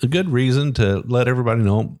good reason to let everybody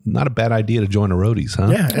know. Not a bad idea to join a Roadies,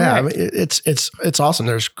 huh? Yeah. Yeah. I mean, it's awesome.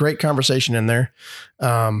 There's great conversation in there.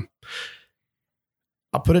 I'll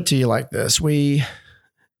put it to you like this. We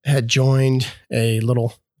had joined a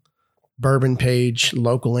little bourbon page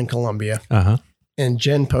local in Columbia, and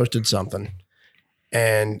Jen posted something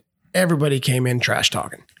and everybody came in trash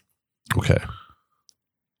talking. Okay.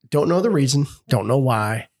 Don't know the reason. Don't know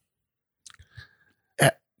why.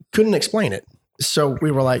 Couldn't explain it. So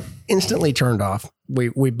we were like instantly turned off.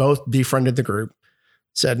 We both defriended the group,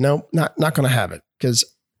 said, no, not going to have it. Because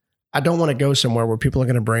I don't want to go somewhere where people are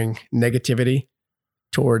going to bring negativity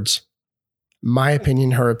towards my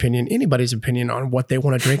opinion, her opinion, anybody's opinion on what they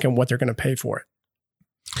want to drink and what they're going to pay for it.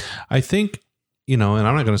 I think, and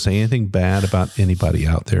I'm not going to say anything bad about anybody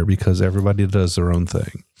out there because everybody does their own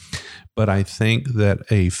thing. But I think that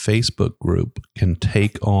a Facebook group can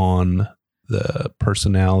take on the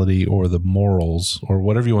personality or the morals or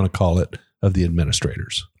whatever you want to call it of the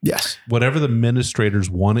administrators. Yes. Whatever the administrators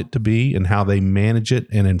want it to be and how they manage it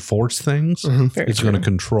and enforce things, it's going to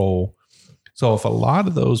control. So if a lot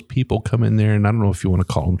of those people come in there, and I don't know if you want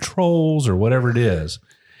to call them trolls or whatever it is,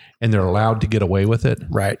 and they're allowed to get away with it,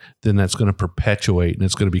 right? Then that's going to perpetuate and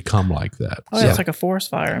it's going to become like that. Oh, yeah, it's like a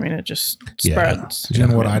forest fire. I mean, it just spreads. You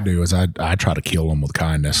know what I do is I try to kill them with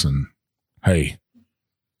kindness and, hey.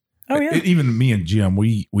 Oh, yeah. Even me and Jim,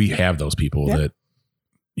 we have those people that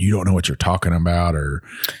you don't know what you're talking about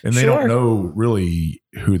and they don't know really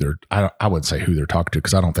who I wouldn't say who they're talking to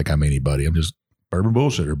because I don't think I'm anybody. I'm just bourbon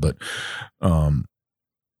bullshitter, but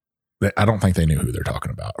I don't think they knew who they're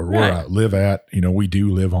talking about or where I live at. We do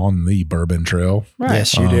live on the Bourbon Trail. Right.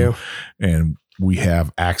 Yes, you do. And we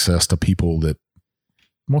have access to people that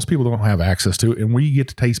most people don't have access to. And we get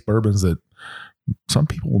to taste bourbons that some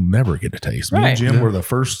people will never get to taste. Me and Jim were the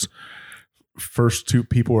first two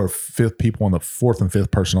people or fifth people on the fourth and fifth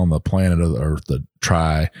person on the planet of the earth to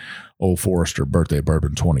try Old Forester Birthday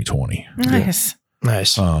Bourbon 2020. Nice.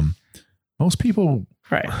 Nice. Most people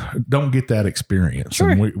don't get that experience. Sure.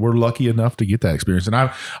 And we're lucky enough to get that experience. And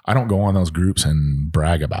I don't go on those groups and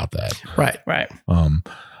brag about that. Right. Right.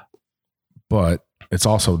 But it's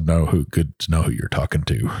also good to know who you're talking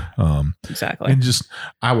to. Exactly. And just,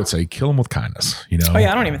 I would say, kill them with kindness. Oh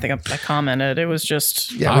yeah, I don't even think I commented. It was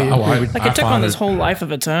just it took on this whole life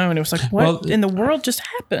of its own. It was like, what in the world just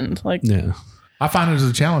happened? Like, yeah, I find it as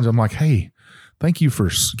a challenge. I'm like, hey, thank you for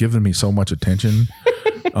giving me so much attention.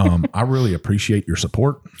 I really appreciate your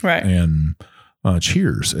support. Right. And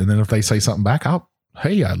cheers. And then if they say something back,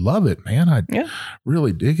 hey, I love it, man. I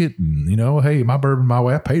really dig it. And, hey, my bourbon my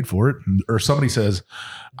way, I paid for it. Or somebody says,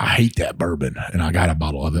 I hate that bourbon and I got a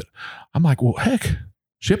bottle of it. I'm like, well, heck,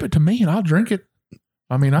 ship it to me and I'll drink it.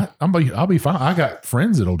 I mean, I'll be fine. I got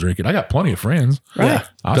friends that'll drink it. I got plenty of friends. Right. Yeah,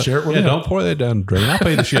 I'll share it with them. Don't pour that down the drain. I'll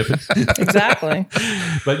pay the shipping. Exactly.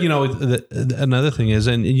 But, another thing is,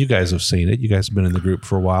 and you guys have seen it. You guys have been in the group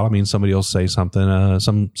for a while. I mean, somebody will say something,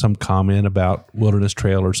 some comment about Wilderness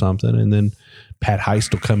Trail or something, and then Pat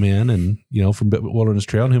Heist will come in and, from Wilderness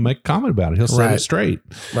Trail and he'll make a comment about it. He'll set it straight.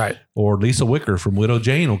 Right. Or Lisa Wicker from Widow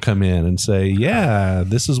Jane will come in and say, yeah,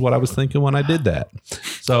 this is what I was thinking when I did that.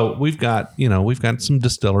 So we've got some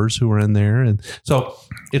distillers who are in there. And so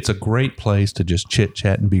it's a great place to just chit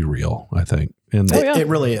chat and be real, I think. And it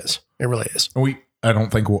really is. It really is. I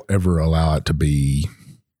don't think we'll ever allow it to be,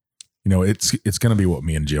 it's going to be what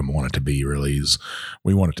me and Jim want it to be, really. Is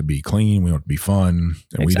we want it to be clean, we want it to be fun,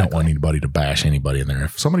 and we don't want anybody to bash anybody in there.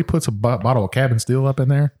 If somebody puts a bottle of Cabin Steel up in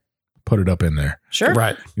there, put it up in there. Sure.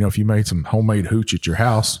 Right. If you made some homemade hooch at your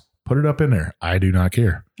house, put it up in there. I do not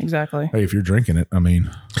care. Exactly. Hey, if you're drinking it, don't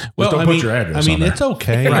put your address on there. It's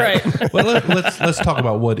okay. Right. Well, let's talk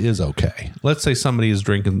about what is okay. Let's say somebody is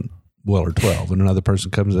drinking Weller 12 and another person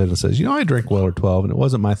comes in and says, I drink Weller 12 and it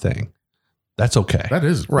wasn't my thing. That's okay. That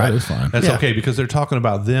is right. That is fine. That's okay because they're talking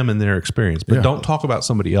about them and their experience, but don't talk about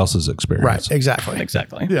somebody else's experience. Right.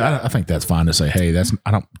 Exactly. Yeah, I think that's fine to say, hey,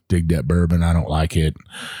 I don't dig that bourbon. I don't like it.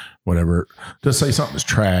 Whatever. To say something's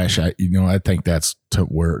trash, I think that's to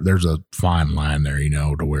where there's a fine line there,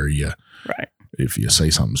 to where if you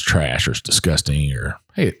say something's trash or it's disgusting or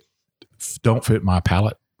hey, it don't fit my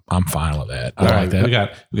palate, I'm fine with that. I like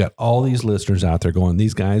that. We got all these listeners out there going,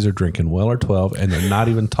 these guys are drinking Weller 12 and they're not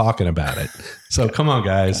even talking about it. So come on,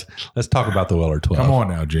 guys. Let's talk about the Weller 12. Come on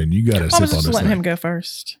now, Jen. You got to sip on this. I was just letting him go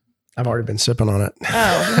first. I've already been sipping on it.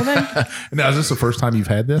 Oh, well then. Now, is this the first time you've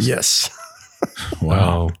had this? Yes.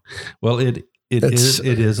 Wow. Well, It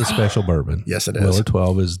is a special bourbon. Yes, it is. Weller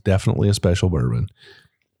 12 is definitely a special bourbon.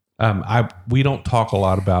 We don't talk a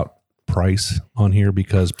lot about price on here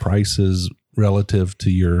because price is relative to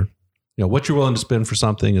your, what you're willing to spend for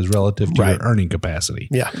something is relative to your earning capacity.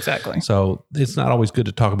 Yeah, Exactly. So it's not always good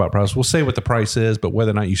to talk about price. We'll say what the price is, but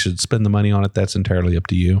whether or not you should spend the money on it, that's entirely up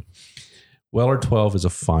to you. Weller 12 is a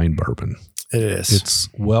fine bourbon. it is. It's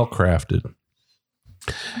well crafted.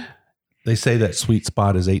 They say that sweet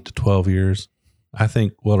spot is 8 to 12 years. I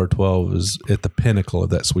think Weller 12 is at the pinnacle of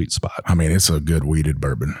that sweet spot. I mean, it's a good weeded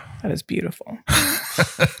bourbon. That is beautiful.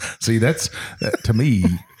 See, that, to me,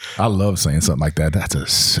 I love saying something like that. That's a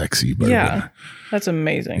sexy bourbon. Yeah. That's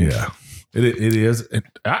amazing. Yeah. It is.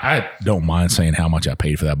 I don't mind saying how much I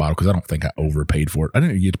paid for that bottle because I don't think I overpaid for it. I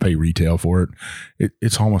didn't get to pay retail for it.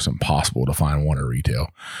 It's almost impossible to find one at retail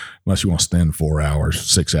unless you want to spend 4 hours,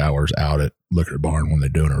 6 hours out at Liquor Barn when they're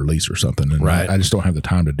doing a release or something. And I just don't have the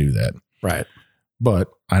time to do that. Right. But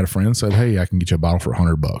I had a friend said, "Hey, I can get you a bottle for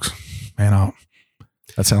 $100." Man,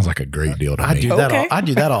 that sounds like a great deal to me. I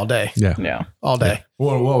do that all day. Yeah. All day. Yeah.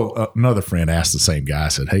 Well, another friend asked the same guy. I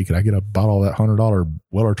said, "Hey, can I get a bottle of that $100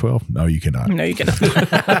 Weller 12?" No, you cannot. No, you cannot.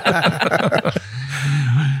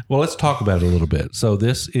 Well, let's talk about it a little bit. So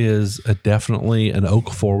this is definitely an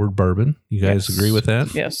oak forward bourbon. You guys agree with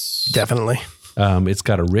that? Yes. Definitely. It's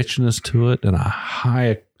got a richness to it and a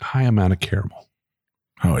high amount of caramel.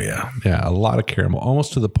 Oh yeah. Yeah, a lot of caramel,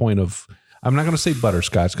 almost to the point of, I'm not going to say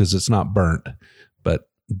butterscotch because it's not burnt,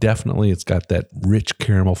 but definitely it's got that rich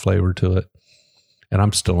caramel flavor to it. And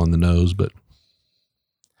I'm still on the nose, but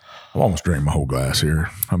I almost drank my whole glass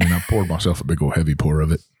here. I mean, I poured myself a big old heavy pour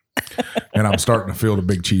of it. And I'm starting to feel the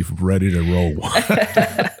Big Chief ready to roll.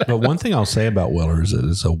 But one thing I'll say about Weller is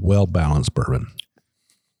it's a well-balanced bourbon.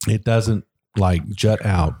 It doesn't like jut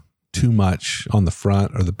out too much on the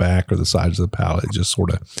front or the back or the sides of the palate. It just sort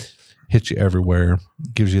of hits you everywhere,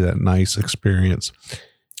 gives you that nice experience.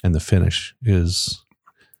 And the finish is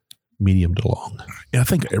medium to long. Yeah, I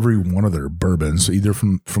think every one of their bourbons, either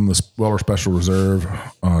from the Weller Special Reserve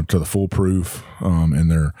to the Full Proof and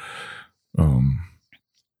their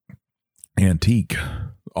Antique,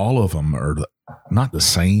 all of them are not the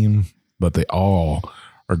same, but they all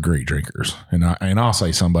are great drinkers. And I'll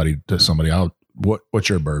say to somebody, what's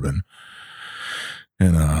your bourbon?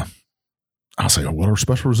 And I'll say, Weller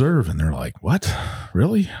Special Reserve, and they're like, "What?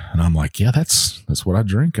 Really?" And I'm like, "Yeah, that's what I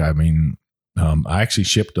drink." I mean, I actually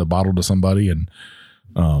shipped a bottle to somebody, and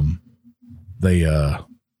my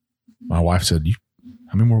wife said,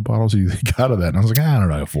 "How many more bottles do you got of that?" And I was like, "I don't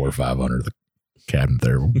know, 400 or 500." The cabinet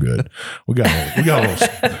there, we're good. We got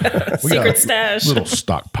a Secret stash, little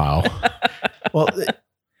stockpile. Well,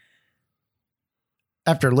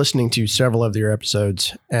 after listening to several of your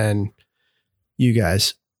episodes and you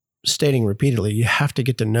guys stating repeatedly, you have to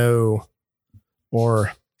get to know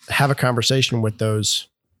or have a conversation with those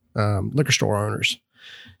liquor store owners.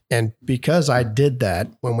 And because I did that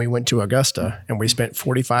when we went to Augusta and we spent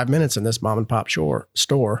 45 minutes in this mom and pop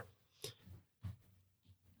store,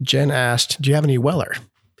 Jen asked, "Do you have any Weller?"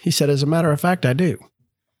 He said, "As a matter of fact, I do."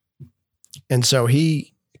 And so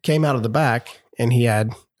he came out of the back and he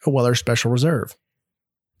had a Weller Special Reserve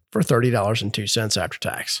for $30.02 after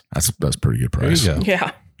tax. That's pretty good price. There you go.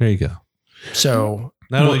 Yeah. There you go. So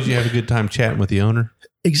not only did you have a good time chatting with the owner,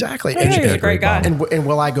 exactly. Yeah, he's a great guy. And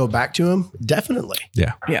will I go back to him? Definitely.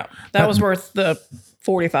 yeah. Yeah. That was worth the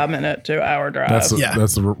 45-minute to hour drive.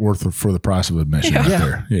 That's worth for the price of admission right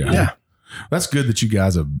there. Yeah. That's good that you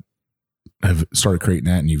guys have started creating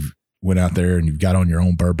that, and you've went out there and you've got on your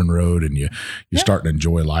own bourbon road, and you're starting to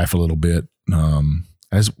enjoy life a little bit.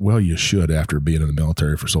 As well you should after being in the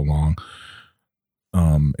military for so long.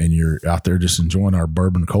 And you're out there just enjoying our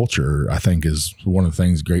bourbon culture, I think is one of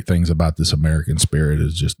the great things about this American spirit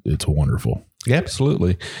is just, it's wonderful. Yeah,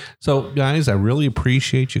 absolutely. So guys, I really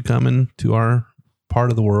appreciate you coming to our part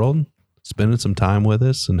of the world, spending some time with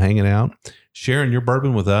us and hanging out, sharing your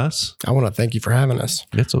bourbon with us. I want to thank you for having us.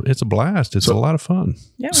 It's a blast. It's a lot of fun.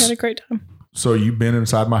 Yeah, we had a great time. So you've been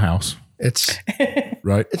inside my house, It's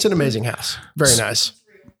right? it's an amazing house. Very nice.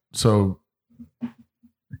 So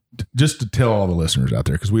just to tell all the listeners out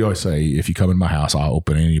there, because we always say, if you come in my house, I'll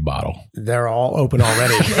open any bottle. They're all open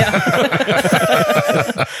already.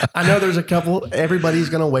 I know there's a couple everybody's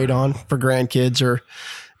going to wait on for grandkids or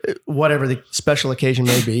whatever the special occasion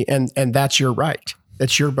may be. And that's your right.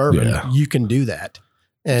 It's your bourbon. Yeah. You can do that.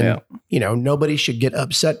 And, nobody should get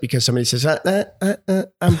upset because somebody says,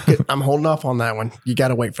 I'm holding off on that one. You got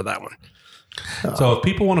to wait for that one. So if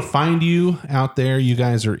people want to find you out there, you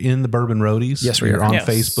guys are in the Bourbon Roadies. Yes, we You're are. on Yes.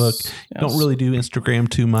 Facebook. Yes. Don't really do Instagram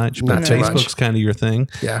too much, but Not too much. Facebook's kind of your thing.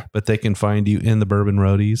 Yeah, But they can find you in the Bourbon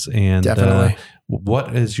Roadies. And definitely.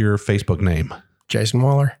 what is your Facebook name? Jason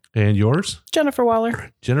Waller. And yours? Jennifer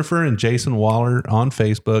Waller. Jennifer and Jason Waller on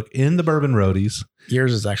Facebook in the Bourbon Roadies.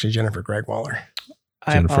 Yours is actually Jennifer Greg Waller.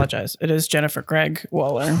 I Jennifer. apologize. It is Jennifer Greg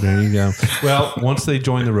Waller. There you go. Well, once they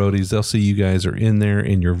join the Roadies, they'll see you guys are in there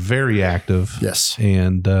and you're very active. Yes.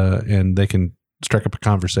 And they can strike up a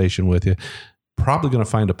conversation with you. Probably going to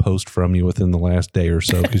find a post from you within the last day or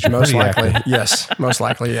so because you're Most pretty likely. active. Yes. Most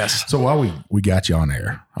likely. Yes. So while we got you on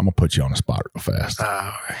air, I'm gonna put you on the spot real fast.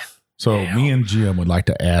 So me and Jim would like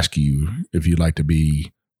to ask you if you'd like to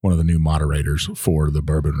be one of the new moderators for the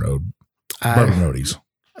Bourbon I Roadies.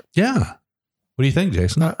 Yeah. What do you think,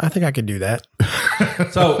 Jason? I think I could do that.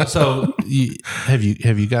 So have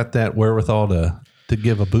you got that wherewithal to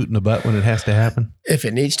give a boot in the butt when it has to happen? If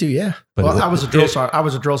it needs to, yeah. But Well, it- I was a drill sergeant. I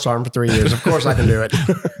was a drill sergeant for 3 years. Of course, I can do it.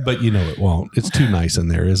 But you know it won't. It's too nice in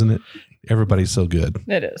there, isn't it? Everybody's so good.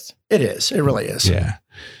 It is. It is. It really is. Yeah.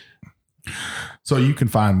 So you can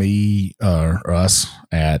find me or us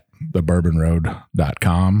at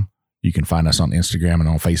thebourbonroad.com. You can find us on Instagram and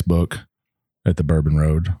on Facebook at The Bourbon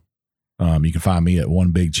Road. You can find me at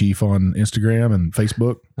One Big Chief on Instagram and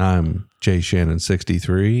Facebook. I'm Jay Shannon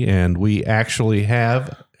 63, and we actually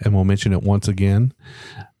have, and we'll mention it once again,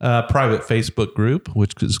 a private Facebook group,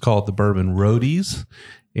 which is called the Bourbon Roadies.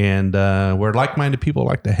 And where like-minded people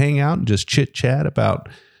like to hang out and just chit-chat about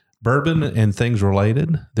bourbon and things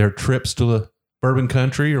related, their trips to the bourbon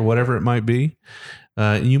country or whatever it might be.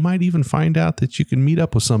 And you might even find out that you can meet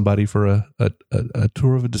up with somebody for a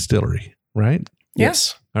tour of a distillery, right?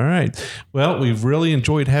 Yes. All right. Well, we've really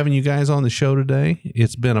enjoyed having you guys on the show today.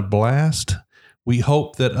 It's been a blast. We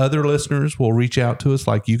hope that other listeners will reach out to us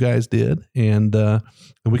like you guys did, and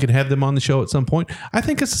we can have them on the show at some point. I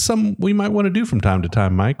think it's something we might want to do from time to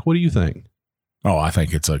time, Mike. What do you think? Oh, I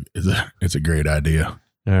think it's a great idea.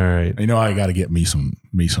 All right. You know, I got to get me some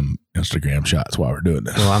Instagram shots while we're doing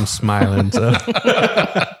this. Well, I'm smiling. So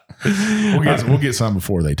We'll get some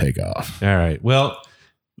before they take off. all right. Well,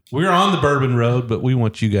 we're on the Bourbon Road, but we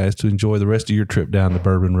want you guys to enjoy the rest of your trip down the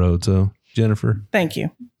Bourbon Road. So, Jennifer, Thank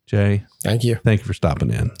you. Jay, Thank you. thank you for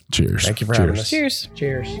stopping in. Cheers. Thank you for having us. Cheers.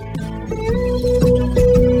 Cheers.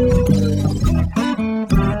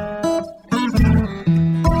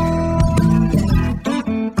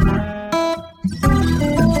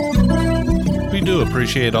 We do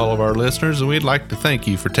appreciate all of our listeners, and we'd like to thank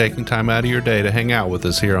you for taking time out of your day to hang out with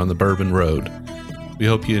us here on the Bourbon Road. We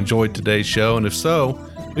hope you enjoyed today's show, and if so,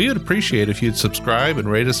 we would appreciate if you'd subscribe and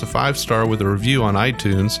rate us a 5-star with a review on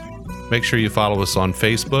iTunes. Make sure you follow us on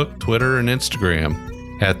Facebook, Twitter, and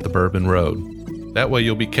Instagram at the Bourbon Road. That way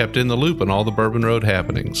you'll be kept in the loop on all the Bourbon Road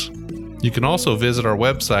happenings. You can also visit our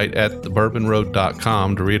website at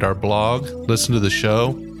thebourbonroad.com to read our blog, listen to the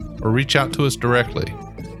show, or reach out to us directly.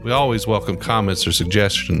 We always welcome comments or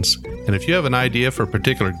suggestions, and if you have an idea for a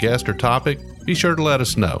particular guest or topic, be sure to let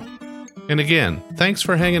us know. And again, thanks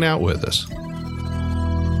for hanging out with us.